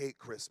 I hate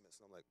Christmas.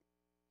 And I'm like,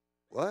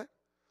 what?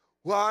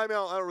 Well, I mean,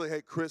 I don't really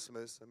hate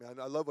Christmas. I mean,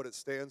 I love what it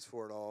stands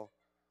for and all.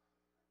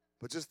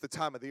 But just the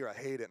time of the year, I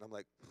hate it. And I'm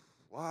like,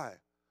 why?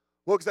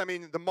 Well, because, I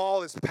mean, the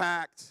mall is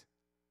packed.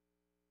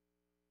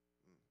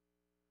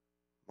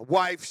 My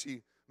wife,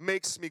 she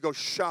makes me go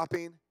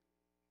shopping.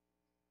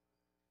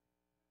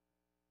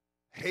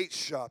 Hate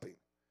shopping,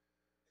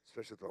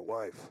 especially with my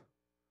wife.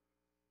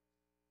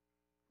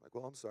 I'm like,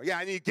 well, I'm sorry. Yeah,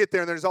 and you get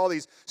there, and there's all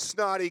these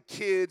snotty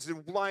kids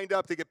lined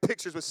up to get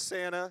pictures with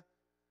Santa.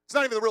 It's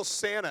not even the real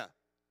Santa.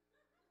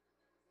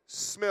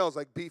 Smells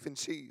like beef and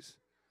cheese.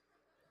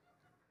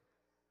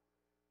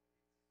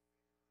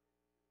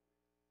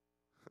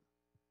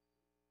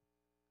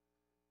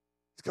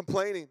 He's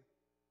complaining.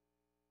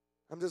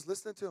 I'm just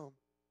listening to him.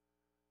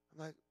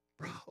 I'm like,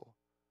 bro,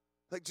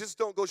 like, just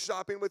don't go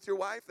shopping with your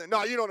wife then.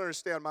 No, you don't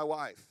understand my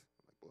wife.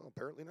 I'm like, well,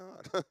 apparently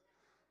not.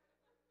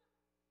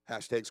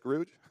 Hashtag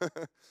Scrooge. I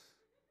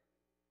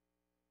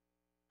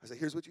said,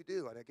 here's what you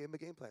do. And I gave him a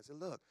game plan. I said,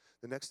 look,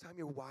 the next time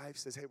your wife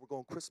says, hey, we're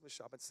going Christmas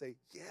shopping, say,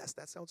 yes,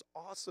 that sounds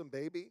awesome,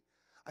 baby.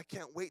 I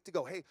can't wait to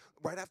go. Hey,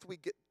 right after we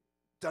get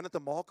done at the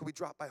mall, can we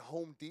drop by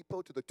Home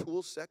Depot to the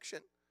tools section?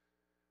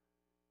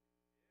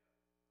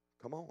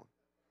 Come on.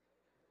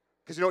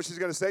 Because you know what she's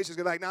going to say? She's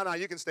going to be like, no,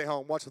 you can stay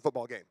home. Watch the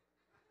football game.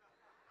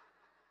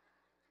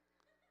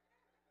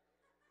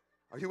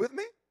 Are you with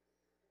me?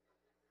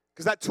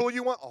 Because that tool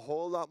you want, a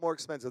whole lot more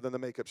expensive than the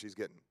makeup she's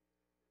getting.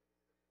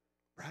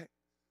 Right?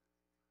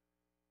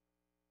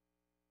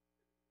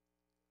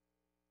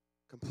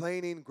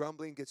 Complaining,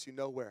 grumbling gets you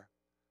nowhere.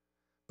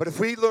 But if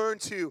we learn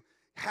to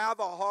have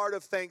a heart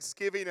of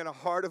thanksgiving and a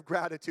heart of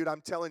gratitude,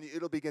 I'm telling you,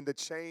 it'll begin to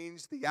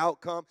change the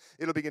outcome.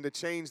 It'll begin to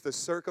change the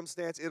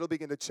circumstance. It'll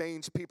begin to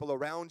change people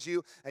around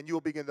you, and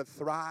you'll begin to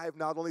thrive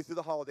not only through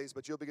the holidays,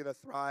 but you'll begin to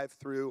thrive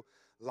through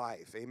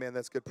life. Amen.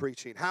 That's good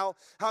preaching. How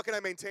can I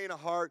maintain a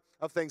heart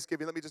of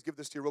thanksgiving? Let me just give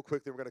this to you real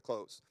quick, then we're going to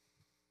close.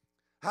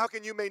 How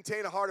can you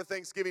maintain a heart of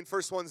thanksgiving?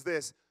 First one's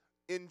this: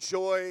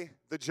 enjoy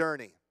the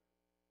journey.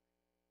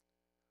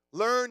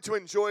 Learn to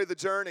enjoy the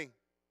journey.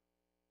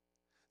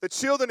 The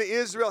children of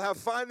Israel have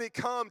finally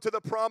come to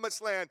the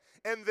promised land,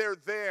 and they're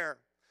there.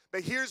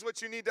 But here's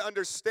what you need to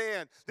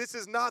understand. This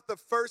is not the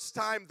first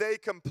time they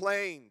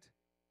complained.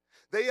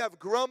 They have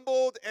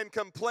grumbled and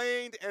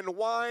complained and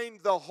whined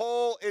the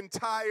whole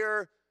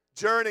entire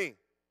journey.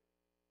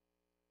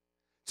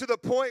 To the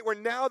point where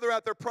now they're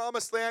at their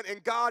promised land,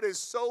 and God is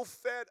so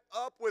fed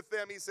up with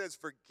them, he says,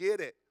 forget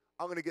it.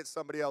 I'm going to get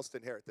somebody else to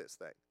inherit this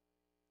thing.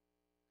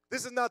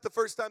 This is not the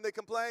first time they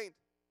complained.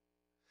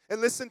 And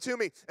listen to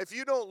me, if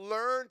you don't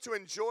learn to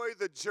enjoy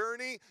the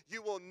journey,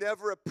 you will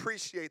never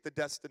appreciate the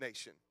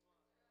destination.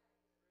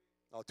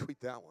 I'll tweet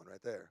that one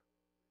right there.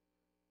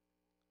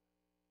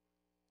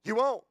 You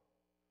won't.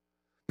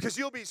 Because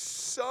you'll be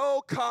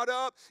so caught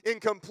up in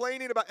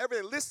complaining about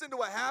everything. Listen to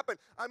what happened.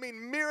 I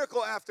mean,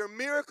 miracle after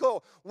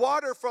miracle.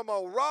 Water from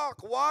a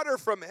rock, water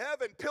from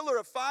heaven, pillar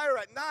of fire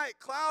at night,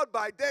 cloud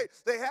by day.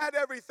 They had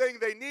everything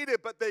they needed,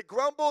 but they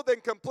grumbled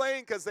and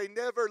complained because they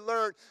never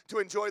learned to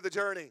enjoy the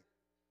journey.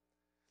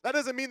 That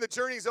doesn't mean the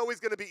journey is always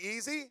going to be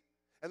easy.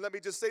 And let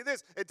me just say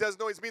this. It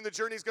doesn't always mean the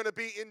journey is going to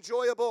be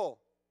enjoyable.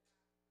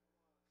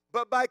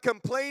 But by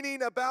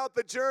complaining about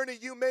the journey,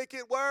 you make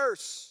it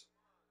worse.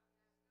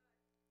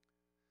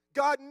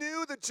 God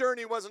knew the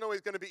journey wasn't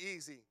always going to be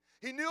easy.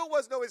 He knew it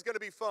wasn't always going to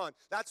be fun.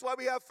 That's why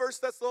we have 1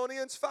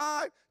 Thessalonians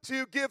 5,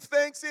 to give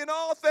thanks in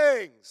all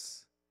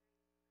things.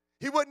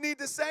 He wouldn't need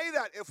to say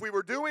that if we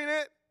were doing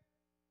it.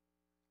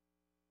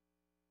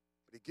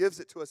 But he gives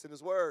it to us in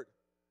his word.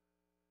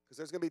 Because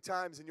there's going to be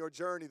times in your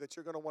journey that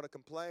you're going to want to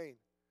complain.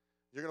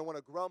 You're going to want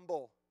to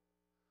grumble.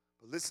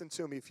 But listen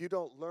to me, if you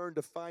don't learn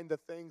to find the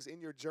things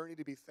in your journey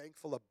to be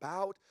thankful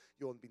about,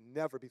 you'll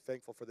never be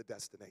thankful for the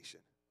destination.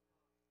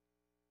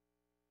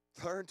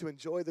 Learn to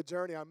enjoy the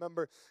journey. I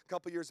remember a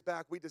couple years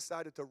back, we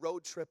decided to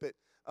road trip it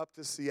up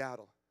to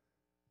Seattle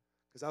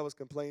because I was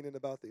complaining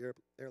about the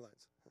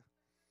airlines.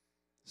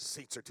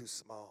 Seats are too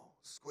small,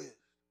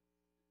 squished.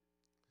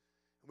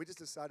 And we just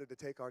decided to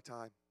take our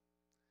time.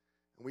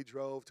 And we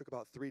drove, took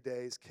about 3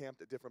 days,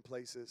 camped at different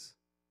places.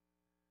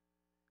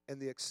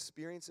 And the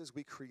experiences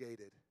we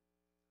created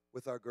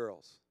with our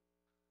girls.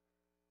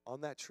 On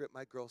that trip,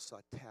 my girls saw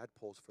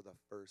tadpoles for the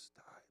first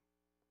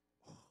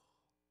time.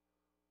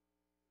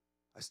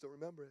 I still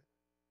remember it.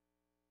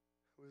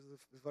 It was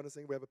the funnest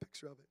thing. We have a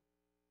picture of it.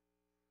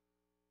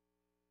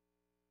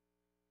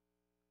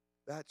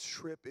 That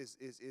trip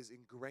is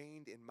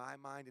ingrained in my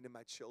mind and in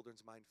my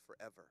children's mind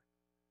forever.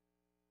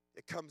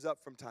 It comes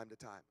up from time to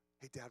time.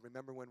 Hey, Dad,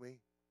 remember when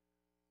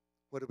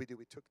what did we do?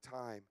 We took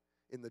time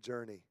in the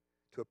journey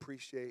to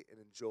appreciate and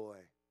enjoy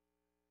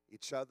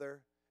each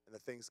other and the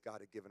things God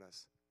had given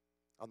us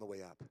on the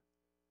way up.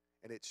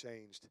 And it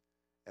changed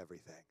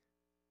everything.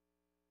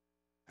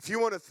 If you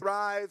want to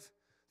thrive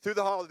through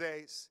the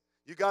holidays,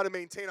 you got to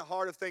maintain a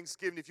heart of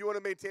thanksgiving. If you want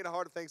to maintain a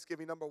heart of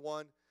thanksgiving, number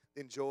one,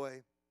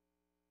 enjoy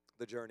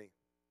the journey.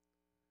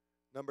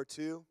 Number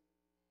two,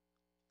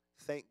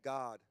 thank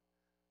God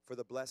for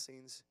the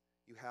blessings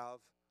you have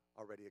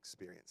already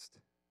experienced.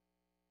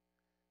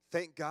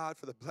 Thank God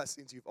for the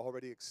blessings you've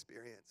already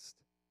experienced.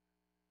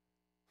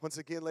 Once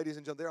again, ladies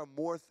and gentlemen, there are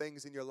more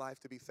things in your life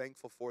to be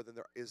thankful for than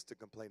there is to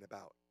complain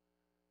about.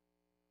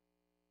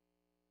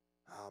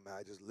 Oh, man,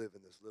 I just live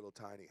in this little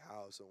tiny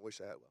house and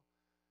wish I had, well,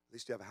 at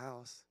least you have a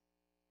house.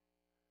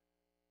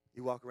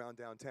 You walk around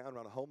downtown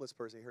around a homeless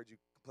person, he heard you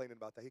complaining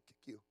about that, he'd kick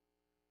you.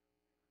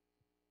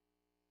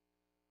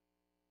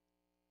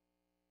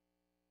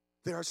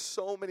 There are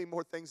so many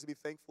more things to be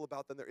thankful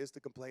about than there is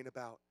to complain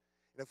about.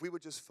 And if we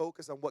would just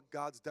focus on what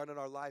God's done in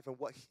our life and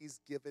what He's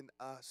given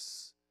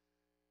us,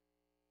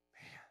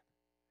 man,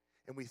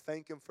 and we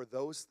thank Him for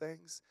those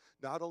things,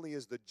 not only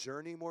is the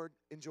journey more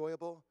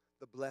enjoyable,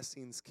 the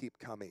blessings keep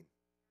coming.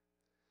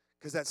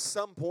 Because at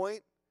some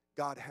point,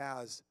 God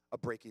has a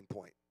breaking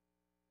point.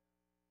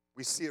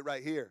 We see it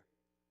right here.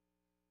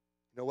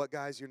 You know what,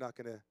 guys? You're not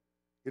gonna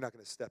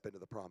step into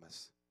the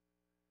promise.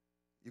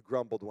 You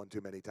grumbled one too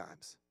many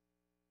times.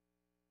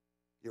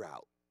 You're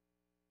out.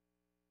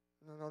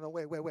 No,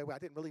 wait. I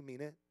didn't really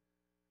mean it.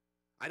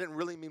 I didn't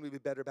really mean we'd be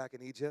better back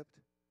in Egypt.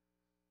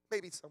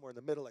 Maybe somewhere in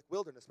the middle, like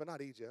wilderness, but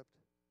not Egypt.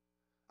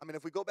 I mean,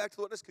 if we go back to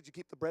the wilderness, could you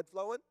keep the bread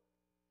flowing?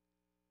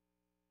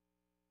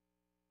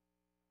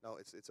 No,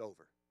 it's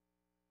over.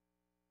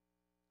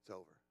 It's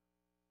over.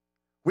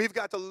 We've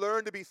got to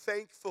learn to be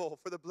thankful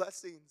for the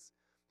blessings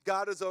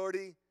God has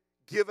already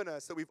given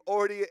us, that we've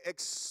already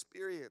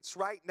experienced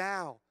right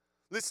now.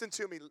 Listen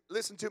to me.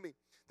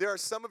 There are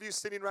some of you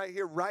sitting right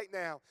here right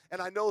now,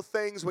 and I know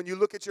things, when you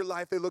look at your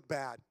life, they look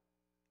bad.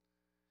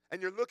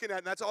 And you're looking at it,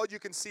 and that's all you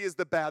can see is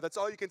the bad. That's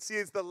all you can see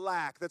is the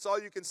lack. That's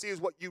all you can see is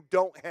what you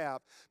don't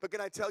have. But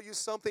can I tell you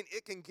something?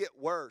 It can get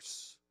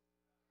worse.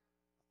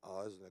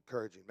 Oh, this is an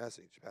encouraging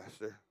message,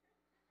 Pastor.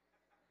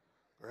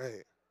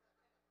 Great.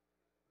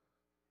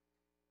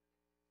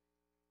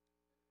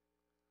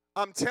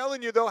 I'm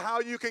telling you, though, how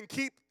you can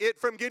keep it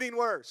from getting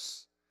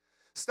worse.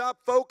 Stop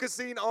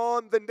focusing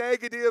on the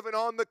negative and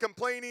on the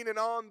complaining and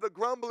on the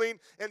grumbling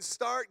and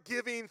start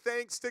giving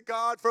thanks to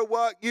God for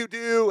what you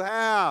do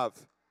have.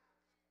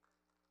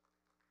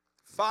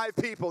 5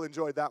 people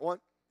enjoyed that one.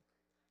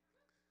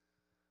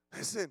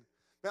 Listen,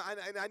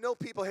 I know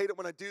people hate it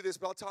when I do this,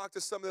 but I'll talk to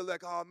some of them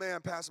like, oh,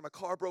 man, Pastor, my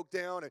car broke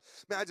down. And,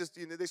 man,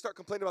 they start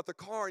complaining about their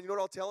car. And you know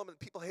what I'll tell them? And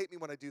people hate me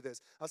when I do this.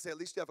 I'll say, at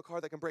least you have a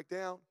car that can break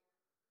down.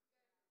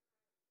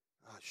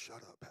 Oh, shut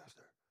up,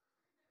 Pastor.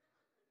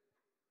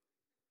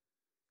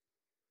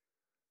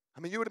 I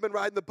mean, you would have been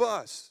riding the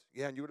bus.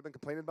 Yeah, and you would have been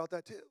complaining about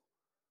that too.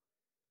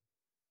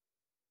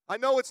 I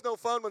know it's no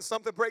fun when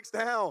something breaks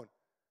down.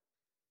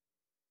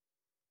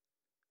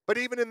 But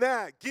even in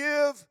that,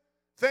 give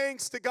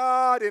thanks to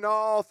God in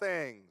all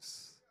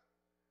things.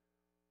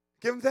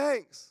 Give Him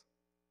thanks.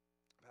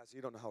 Pastor,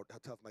 you don't know how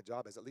tough my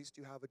job is. At least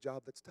you have a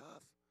job that's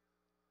tough.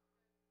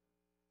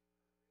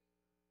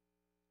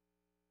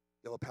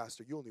 Yeah, well,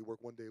 Pastor, you only work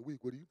 1 day a week.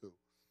 What do you do?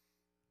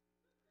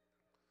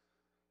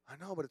 I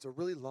know, but it's a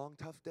really long,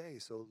 tough day,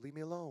 so leave me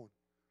alone.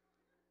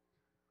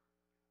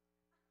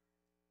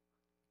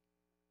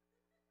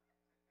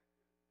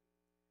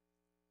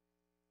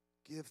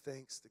 Give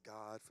thanks to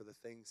God for the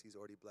things He's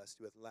already blessed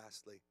you with. And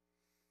lastly,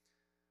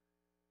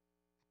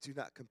 do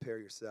not compare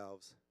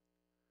yourselves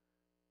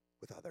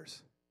with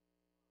others.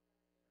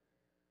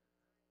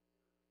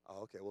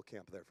 Oh, okay, we'll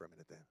camp there for a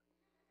minute then.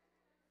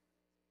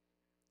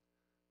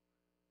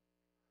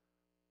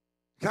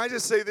 Can I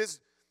just say this?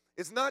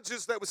 It's not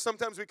just that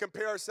sometimes we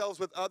compare ourselves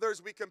with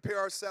others, we compare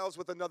ourselves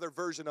with another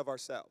version of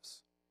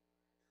ourselves.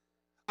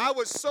 I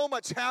was so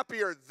much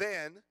happier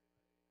then.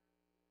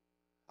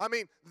 I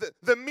mean,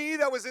 the me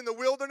that was in the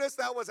wilderness,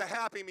 that was a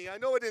happy me. I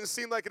know it didn't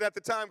seem like it at the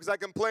time because I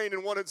complained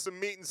and wanted some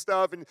meat and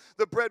stuff, and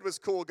the bread was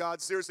cool,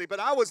 God, seriously. But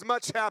I was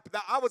much happy.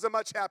 I was a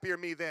much happier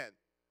me then.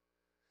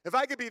 If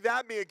I could be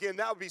that me again,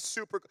 that would be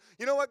super.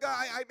 You know what,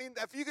 God? I mean,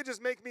 if you could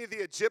just make me the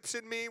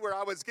Egyptian me where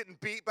I was getting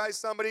beat by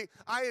somebody,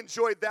 I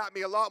enjoyed that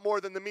me a lot more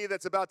than the me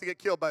that's about to get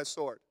killed by a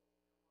sword.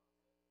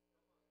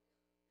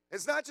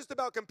 It's not just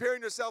about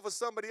comparing yourself with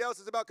somebody else.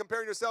 It's about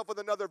comparing yourself with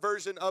another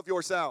version of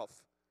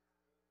yourself.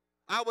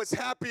 I was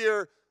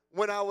happier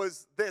when I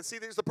was then. See,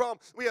 there's the problem.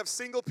 We have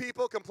single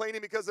people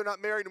complaining because they're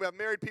not married, and we have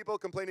married people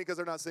complaining because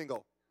they're not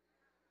single.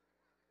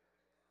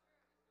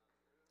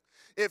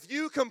 If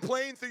you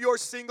complain through your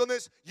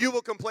singleness, you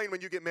will complain when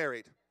you get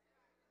married.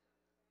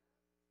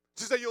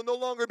 Just that you'll no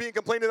longer be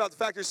complaining about the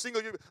fact you're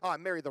single. I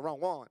married the wrong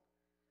one.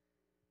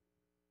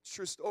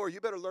 True story. You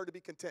better learn to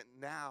be content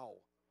now.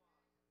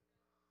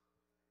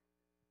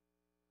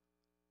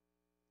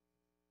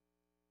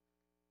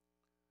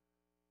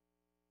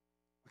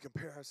 We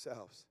compare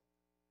ourselves.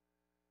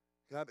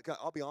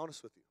 I'll be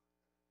honest with you.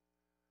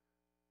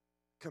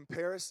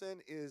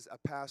 Comparison is a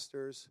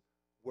pastor's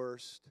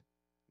worst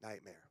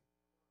nightmare.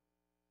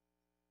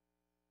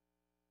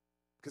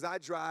 Because I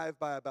drive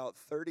by about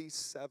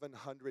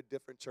 3,700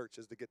 different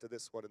churches to get to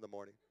this one in the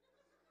morning.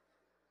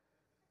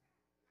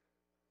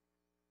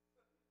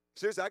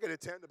 Seriously, I could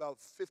attend about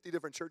 50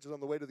 different churches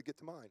on the way to get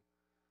to mine.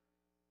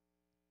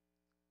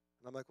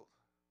 And I'm like, well,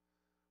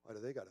 why do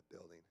they got a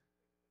building?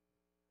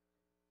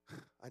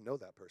 I know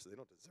that person. They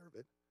don't deserve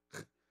it. I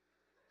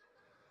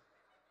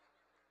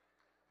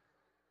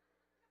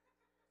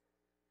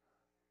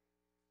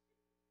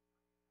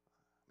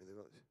mean, they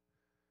don't.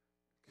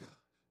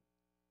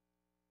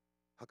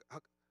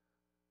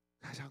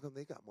 How come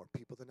they got more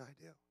people than I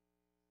do?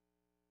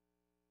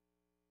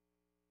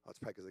 Oh, it's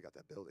probably because they got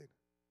that building.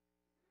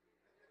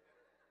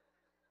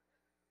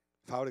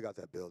 If I would have got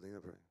that building,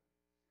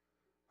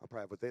 I'll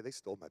probably have what they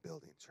stole my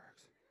building,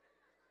 jerks.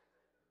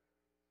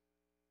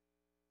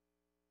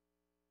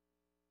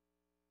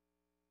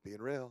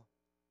 Being real.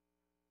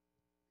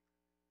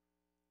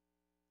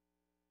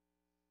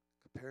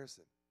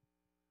 Comparison.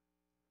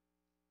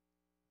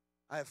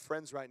 I have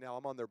friends right now.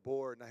 I'm on their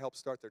board, and I help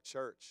start their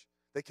church.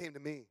 They came to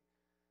me.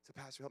 Said,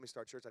 Pastor, help me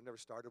start church. I've never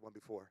started one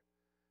before.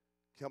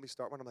 Can you help me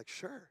start one? I'm like,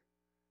 sure.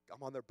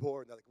 I'm on their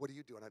board. And they're like, what are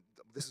you doing?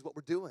 This is what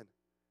we're doing.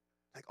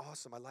 Like,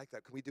 awesome. I like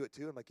that. Can we do it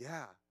too? I'm like,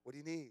 yeah. What do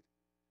you need?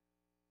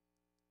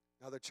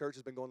 Now their church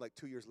has been going like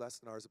 2 years less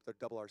than ours, but they're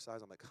double our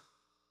size. I'm like,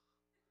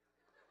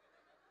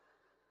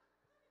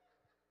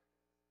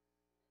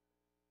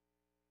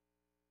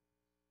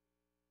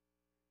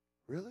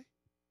 really?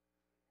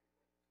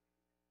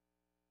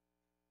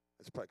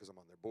 It's probably because I'm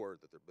on their board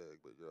that they're big,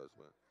 but you know, it's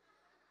fine.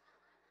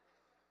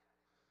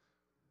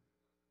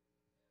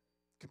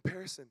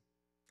 Comparison.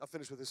 I'll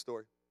finish with this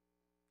story.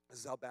 This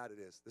is how bad it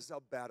is. This is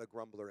how bad a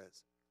grumbler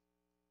is.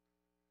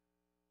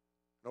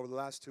 And over the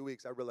last 2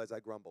 weeks, I realized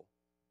I grumble.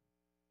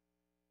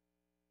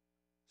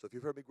 So if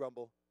you've heard me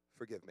grumble,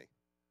 forgive me.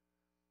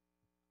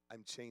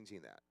 I'm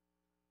changing that.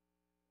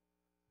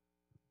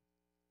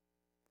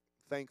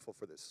 Thankful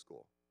for this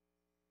school.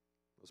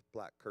 Those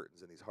black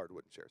curtains and these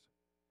hardwood chairs.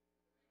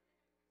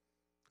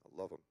 I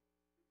love them.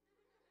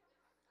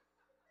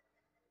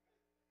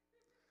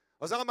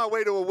 I was on my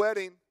way to a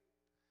wedding,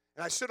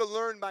 and I should have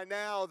learned by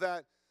now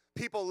that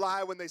people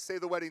lie when they say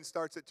the wedding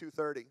starts at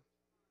 2:30.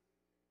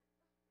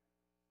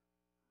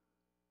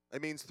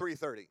 It means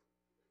 3:30. I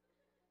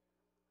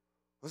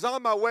was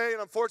on my way,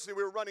 and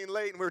unfortunately, we were running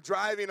late, and we were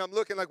driving. I'm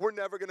looking like we're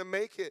never going to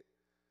make it.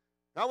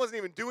 I wasn't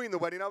even doing the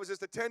wedding. I was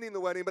just attending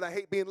the wedding, but I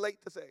hate being late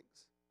to things.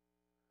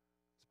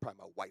 It's probably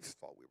my wife's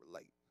fault we were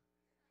late.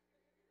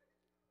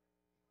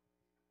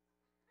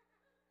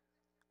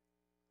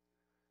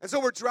 And so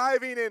we're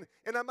driving,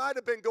 and I might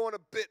have been going a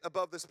bit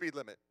above the speed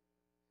limit.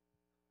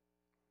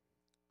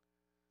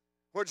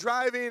 We're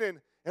driving,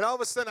 and all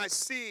of a sudden I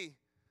see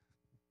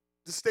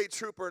the state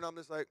trooper, and I'm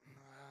just like, okay.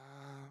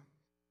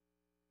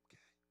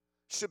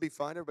 Should be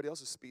fine. Everybody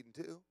else is speeding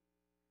too.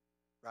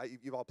 Right?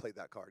 You've all played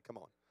that card. Come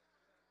on.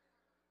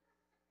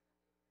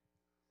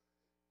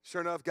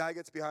 Sure enough, guy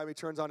gets behind me,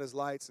 turns on his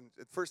lights, and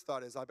the first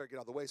thought is, I better get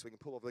out of the way so we can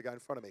pull over the guy in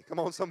front of me. Come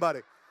on, somebody.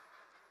 It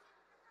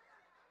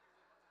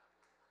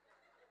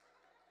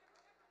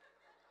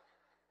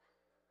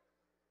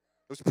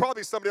was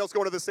probably somebody else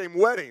going to the same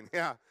wedding.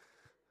 Yeah.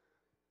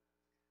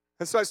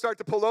 And so I start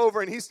to pull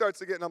over, and he starts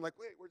to get, and I'm like,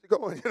 wait, where's he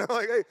going? You know,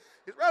 like, hey,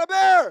 he's right up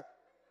there. What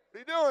are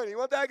you doing? You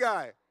want that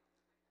guy?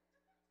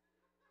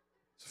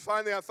 So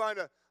finally, I find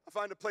a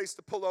place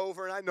to pull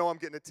over, and I know I'm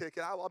getting a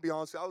ticket. I'll be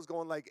honest with you, I was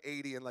going like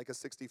 80 and like a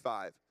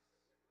 65. It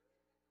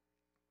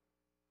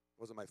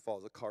wasn't my fault.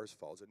 It was the car's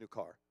fault. It was a new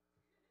car.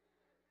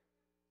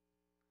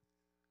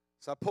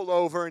 So I pull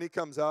over, and he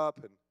comes up,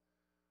 and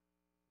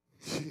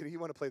you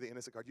want to play the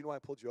innocent card. You know why I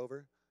pulled you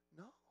over?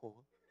 No.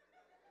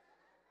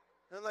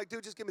 And I'm like,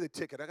 dude, just give me the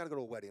ticket. I got to go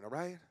to a wedding, all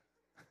right?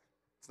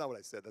 It's not what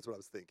I said. That's what I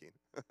was thinking.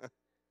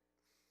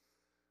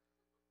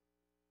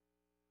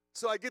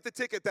 So I get the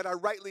ticket that I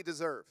rightly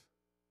deserve.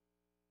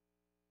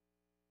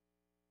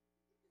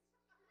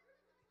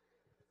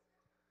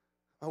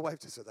 My wife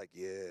just said, like,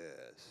 yes.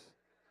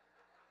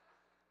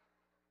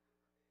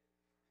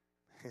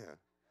 Yeah.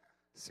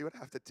 See what I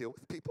have to deal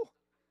with, people?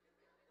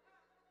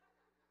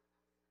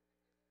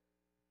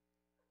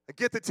 I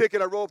get the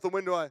ticket, I roll up the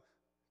window, I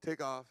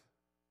take off,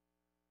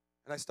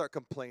 and I start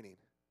complaining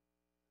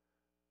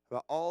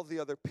about all the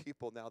other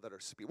people now that are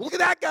speeding. Look at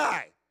that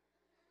guy.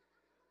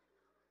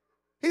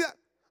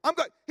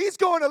 He's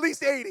going at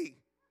least 80.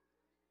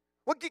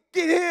 Well,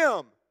 get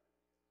him.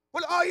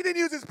 Well, oh, he didn't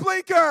use his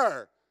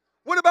blinker.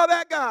 What about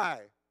that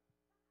guy?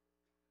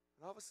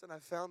 And all of a sudden, I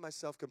found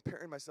myself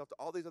comparing myself to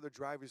all these other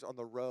drivers on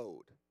the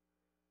road.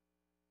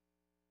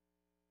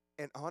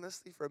 And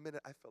honestly, for a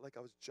minute, I felt like I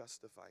was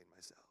justifying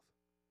myself.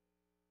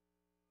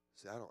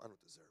 See, I don't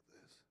deserve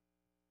this.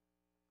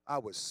 I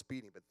was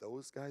speeding, but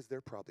those guys,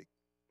 they're probably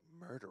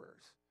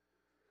murderers.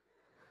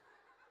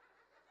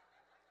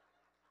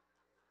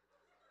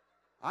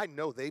 I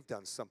know they've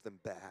done something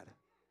bad.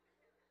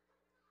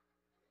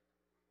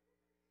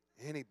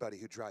 Anybody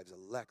who drives a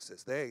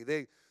Lexus,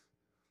 they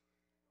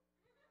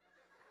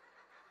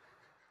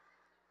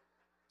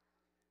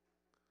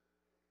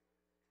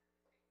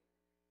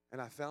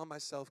and I found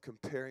myself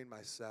comparing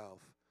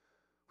myself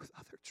with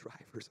other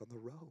drivers on the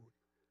road.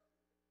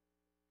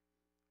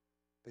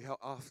 But how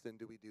often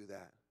do we do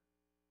that?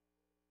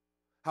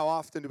 How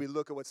often do we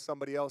look at what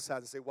somebody else has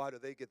and say, why do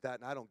they get that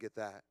and I don't get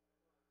that?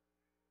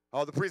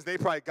 Oh, the reason they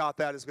probably got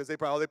that is because they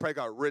probably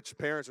got rich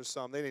parents or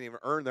something. They didn't even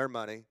earn their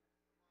money.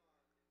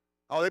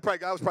 Oh,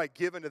 God was probably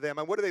given to them.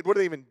 And what do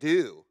they even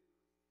do?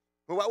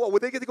 Well,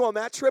 would they get to go on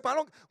that trip?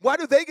 Why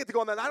do they get to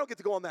go on that? I don't get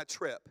to go on that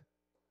trip.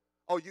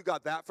 Oh, you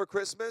got that for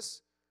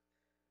Christmas?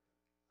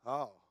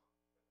 Oh.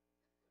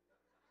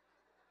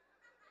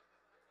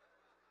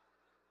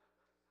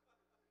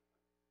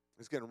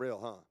 It's getting real,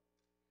 huh?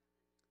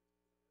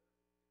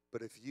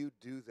 But if you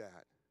do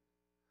that,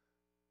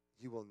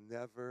 you will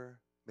never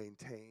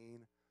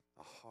maintain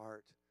a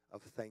heart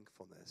of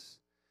thankfulness.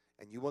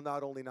 And you will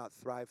not only not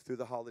thrive through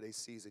the holiday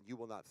season, you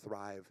will not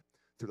thrive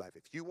through life.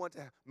 If you want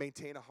to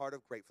maintain a heart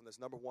of gratefulness,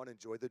 number one,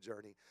 enjoy the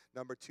journey.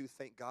 Number two,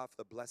 thank God for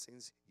the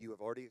blessings you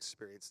have already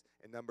experienced.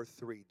 And number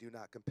three, do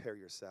not compare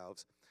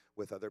yourselves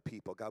with other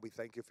people. God, we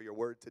thank you for your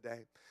word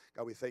today.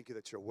 God, we thank you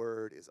that your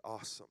word is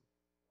awesome.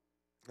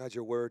 God,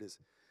 your word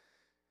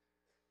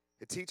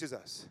it teaches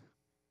us,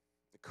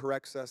 it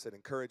corrects us, it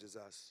encourages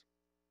us.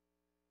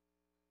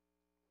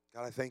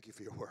 God, I thank you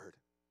for your word.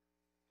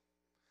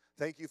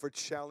 Thank you for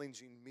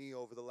challenging me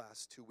over the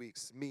last 2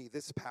 weeks, me,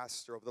 this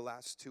pastor, over the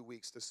last 2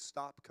 weeks, to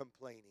stop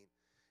complaining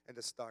and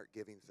to start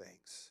giving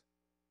thanks.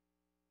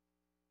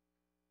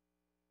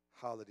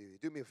 Hallelujah.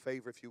 Do me a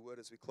favor, if you would,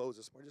 as we close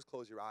this morning. Just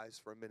close your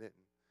eyes for a minute.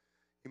 And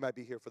you might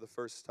be here for the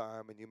first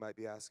time, and you might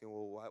be asking,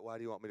 well, why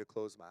do you want me to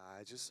close my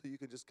eyes? Just so you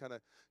can just kind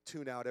of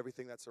tune out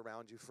everything that's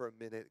around you for a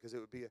minute, because it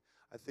would be,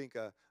 I think,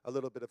 a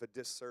little bit of a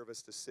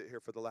disservice to sit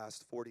here for the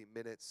last 40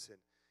 minutes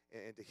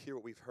and to hear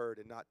what we've heard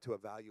and not to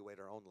evaluate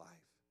our own life.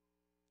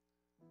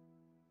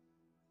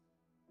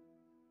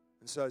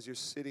 And so as you're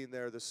sitting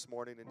there this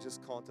morning and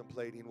just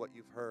contemplating what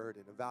you've heard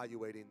and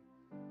evaluating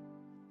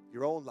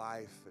your own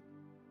life, and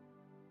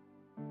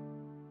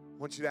I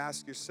want you to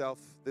ask yourself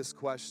this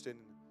question.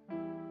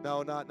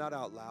 No, not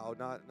out loud,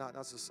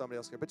 not so somebody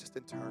else can, but just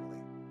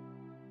internally.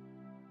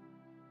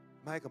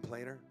 Am I a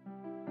complainer?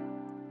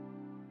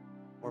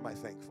 Or am I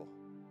thankful?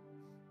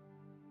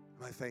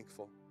 Am I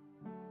thankful?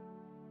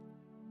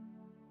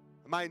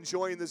 Am I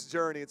enjoying this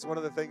journey? It's one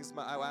of the things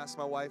I ask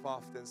my wife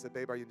often. I say,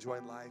 babe, are you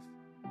enjoying life?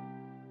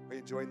 Are you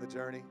enjoying the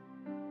journey?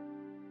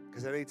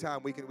 Because at any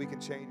time we can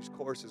change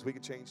courses. We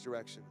can change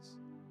directions.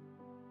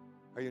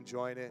 Are you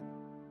enjoying it?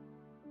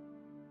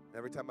 And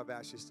every time I've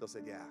asked, she still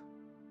said, yeah.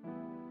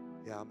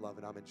 Yeah,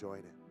 I'm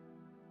enjoying it.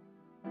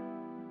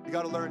 You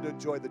got to learn to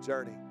enjoy the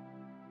journey.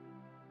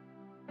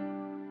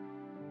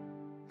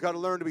 You got to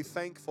learn to be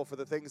thankful for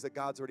the things that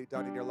God's already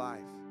done in your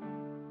life.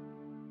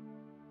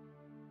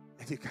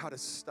 And you got to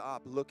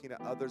stop looking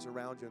at others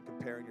around you and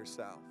comparing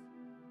yourself.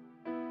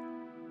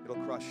 It'll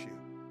crush you.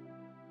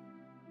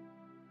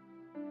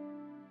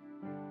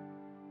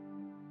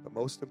 But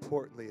most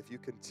importantly, if you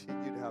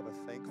continue to have a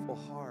thankful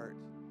heart,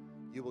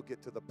 you will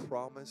get to the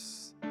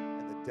promise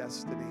and the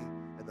destiny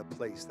and the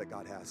place that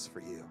God has for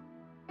you.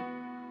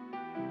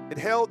 It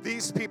held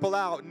these people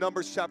out in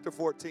Numbers chapter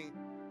 14.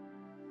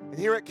 And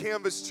here at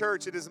Canvas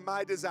Church, it is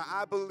my desire,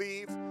 I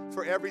believe,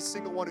 for every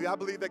single one of you. I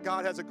believe that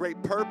God has a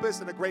great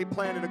purpose and a great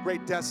plan and a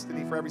great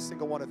destiny for every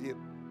single one of you.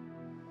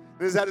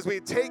 And is that as we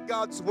take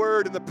God's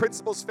word and the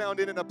principles found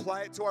in it and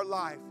apply it to our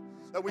life,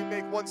 that we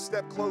make one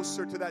step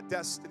closer to that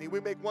destiny.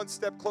 We make one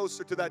step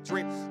closer to that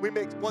dream. We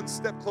make one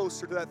step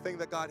closer to that thing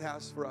that God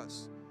has for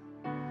us.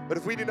 But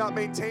if we do not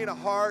maintain a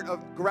heart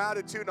of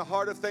gratitude and a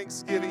heart of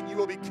thanksgiving, you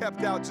will be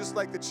kept out just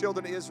like the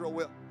children of Israel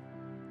will.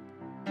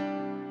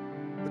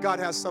 But God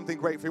has something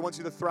great for you. He wants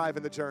you to thrive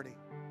in the journey.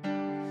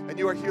 And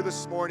you are here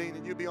this morning,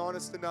 and you'd be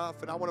honest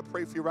enough, and I want to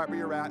pray for you right where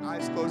you're at.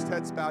 Eyes closed,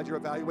 heads bowed. You're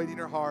evaluating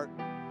your heart.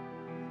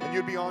 And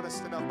you'd be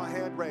honest enough. My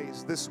hand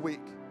raised this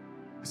week.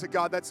 I said,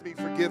 God, that's me.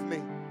 Forgive me.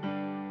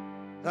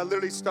 And I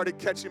literally started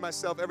catching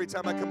myself every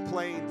time I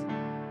complained.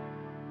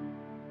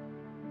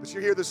 But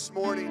you're here this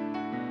morning,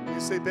 and you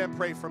say, Ben,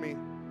 pray for me.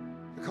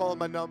 You're calling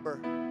my number.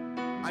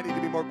 I need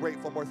to be more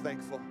grateful, more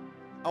thankful.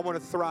 I want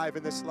to thrive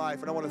in this life,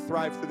 and I want to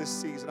thrive through this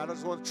season. I don't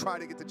just want to try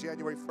to get to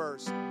January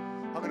 1st.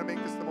 I'm going to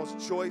make this the most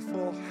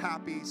joyful,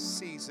 happy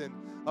season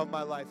of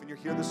my life. And you're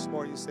here this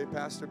morning, you say,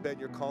 Pastor Ben,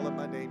 you're calling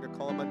my name, you're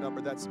calling my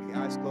number. That's me,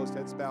 eyes closed,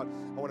 heads bowed.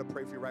 I want to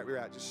pray for you right where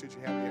you're at. Just shoot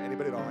your hand in the air.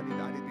 Anybody at all? I need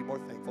to be more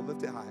thankful.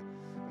 Lift it high.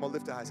 Come on,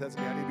 lift it high. That's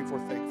me. I need to be more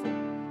thankful.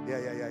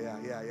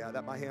 Yeah.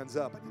 That my hand's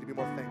up. I need to be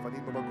more thankful. I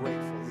need to be more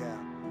grateful.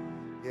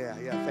 Yeah.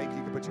 Thank you.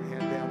 You can put your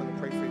hand down. I'm going to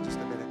pray for you in just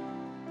a minute.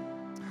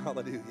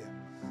 Hallelujah.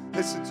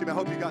 Listen to me. I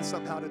hope you got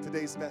something out of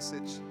today's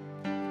message.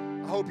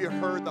 I hope you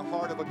heard the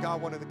heart of what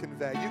God wanted to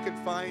convey. You can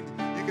find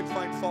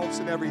faults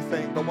in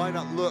everything, but why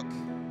not look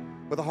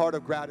with a heart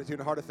of gratitude,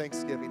 a heart of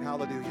thanksgiving?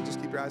 Hallelujah.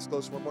 Just keep your eyes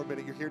closed for one more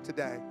minute. You're here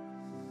today.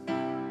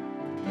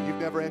 You've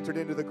never entered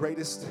into the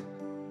greatest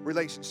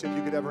relationship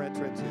you could ever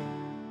enter into.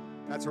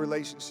 That's a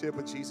relationship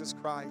with Jesus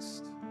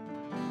Christ.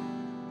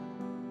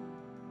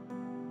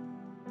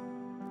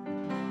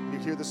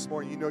 You're here this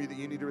morning, you know that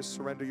you need to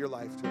surrender your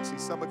life to Him. See,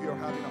 some of you are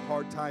having a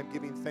hard time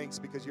giving thanks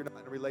because you're not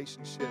in a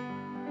relationship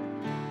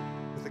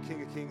with the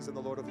King of Kings and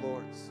the Lord of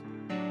Lords.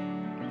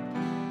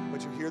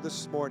 But you're here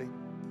this morning,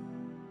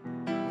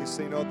 you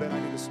say, no, Ben, I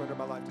need to surrender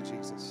my life to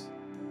Jesus.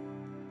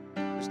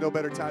 There's no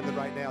better time than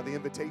right now. The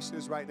invitation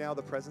is right now.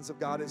 The presence of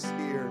God is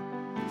here.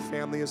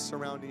 Family is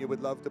surrounding you.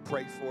 Would love to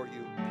pray for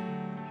you.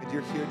 And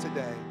you're here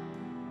today.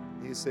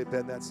 And you say,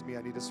 Ben, that's me.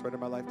 I need to surrender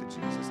my life to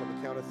Jesus. On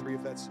the count of 3,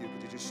 if that's you,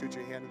 could you just shoot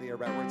your hand in the air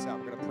right where it's at?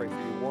 We're going to pray for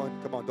you.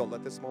 1, come on, don't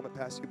let this moment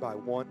pass you by.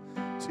 1,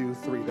 2,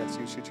 3, that's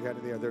you. Shoot your hand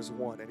in the air. There's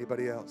 1.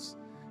 Anybody else?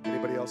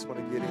 Anybody else want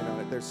to get in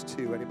on it? There's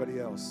 2. Anybody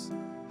else?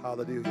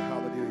 Hallelujah,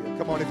 hallelujah.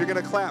 Come on, if you're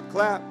going to clap,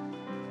 clap.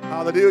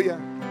 Hallelujah.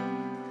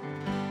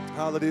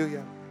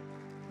 Hallelujah.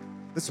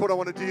 This is what I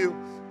want to do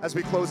as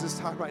we close this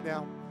time right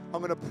now.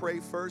 I'm going to pray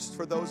first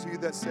for those of you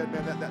that said,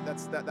 man,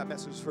 that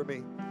message is for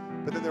me.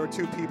 But then there were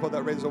 2 people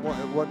that raised,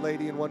 one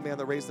lady and one man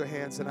that raised their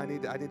hands, and I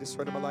need to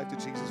surrender my life to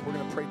Jesus. We're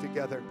going to pray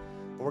together,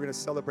 and we're going to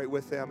celebrate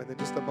with them. And in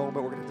just a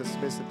moment, we're going to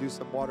dismiss and do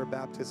some water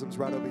baptisms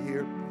right over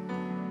here.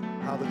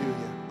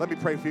 Hallelujah. Let me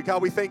pray for you.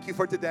 God, we thank you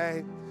for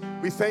today.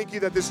 We thank you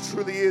that this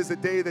truly is a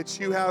day that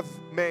you have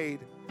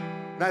made.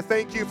 And I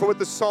thank you for what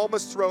the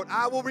psalmist wrote.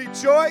 I will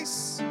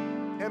rejoice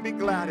and be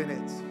glad in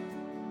it.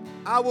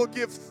 I will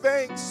give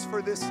thanks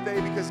for this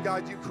day because,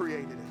 God, you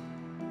created it.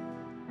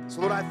 So,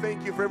 Lord, I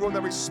thank you for everyone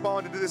that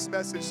responded to this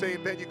message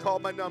saying, Ben, you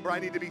called my number. I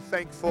need to be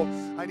thankful.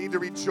 I need to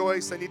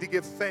rejoice. I need to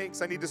give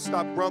thanks. I need to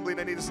stop grumbling.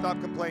 I need to stop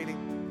complaining.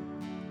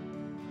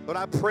 Lord,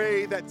 I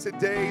pray that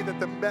today that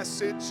the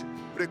message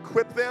would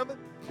equip them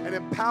and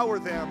empower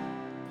them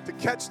to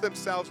catch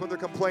themselves when they're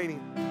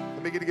complaining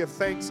and begin to give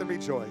thanks and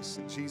rejoice.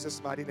 In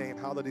Jesus' mighty name,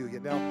 hallelujah.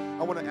 Now,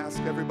 I want to ask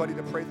everybody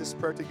to pray this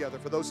prayer together.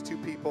 For those 2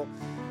 people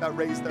that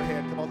raised their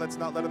hand, come on, let's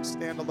not let them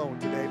stand alone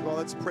today. Well,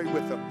 let's pray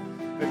with them.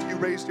 And if you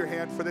raised your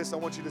hand for this, I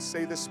want you to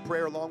say this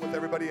prayer along with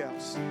everybody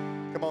else.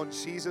 Come on,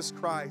 Jesus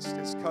Christ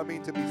is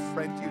coming to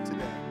befriend you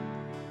today.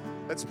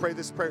 Let's pray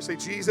this prayer. Say,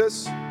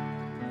 Jesus.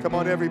 Come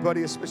on,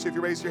 everybody, especially if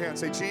you raised your hand.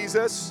 Say,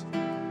 Jesus,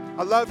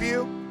 I love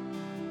you,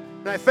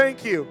 and I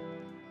thank you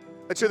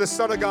that you're the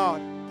Son of God,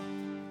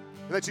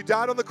 and that you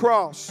died on the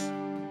cross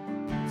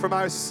for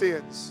my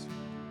sins.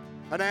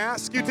 And I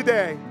ask you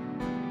today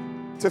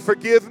to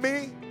forgive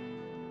me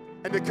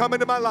and to come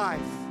into my life,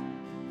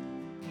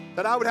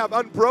 that I would have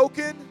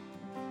unbroken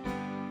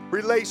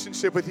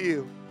relationship with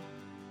you.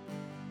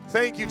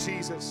 Thank you,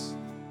 Jesus.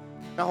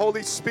 Now,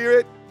 Holy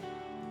Spirit,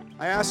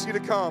 I ask you to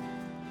come,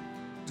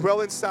 dwell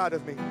inside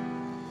of me.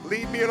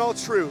 Lead me in all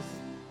truth.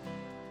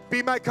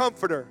 Be my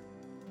comforter.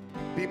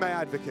 Be my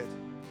advocate.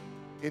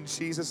 In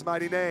Jesus'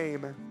 mighty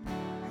name,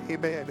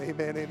 amen,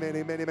 amen, amen,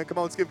 amen, amen. Come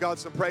on, let's give God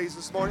some praise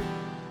this morning.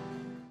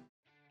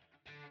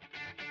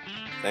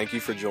 Thank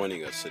you for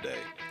joining us today.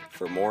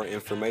 For more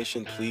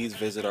information, please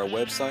visit our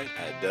website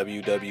at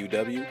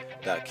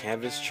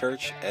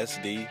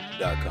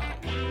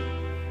www.canvaschurchsd.com.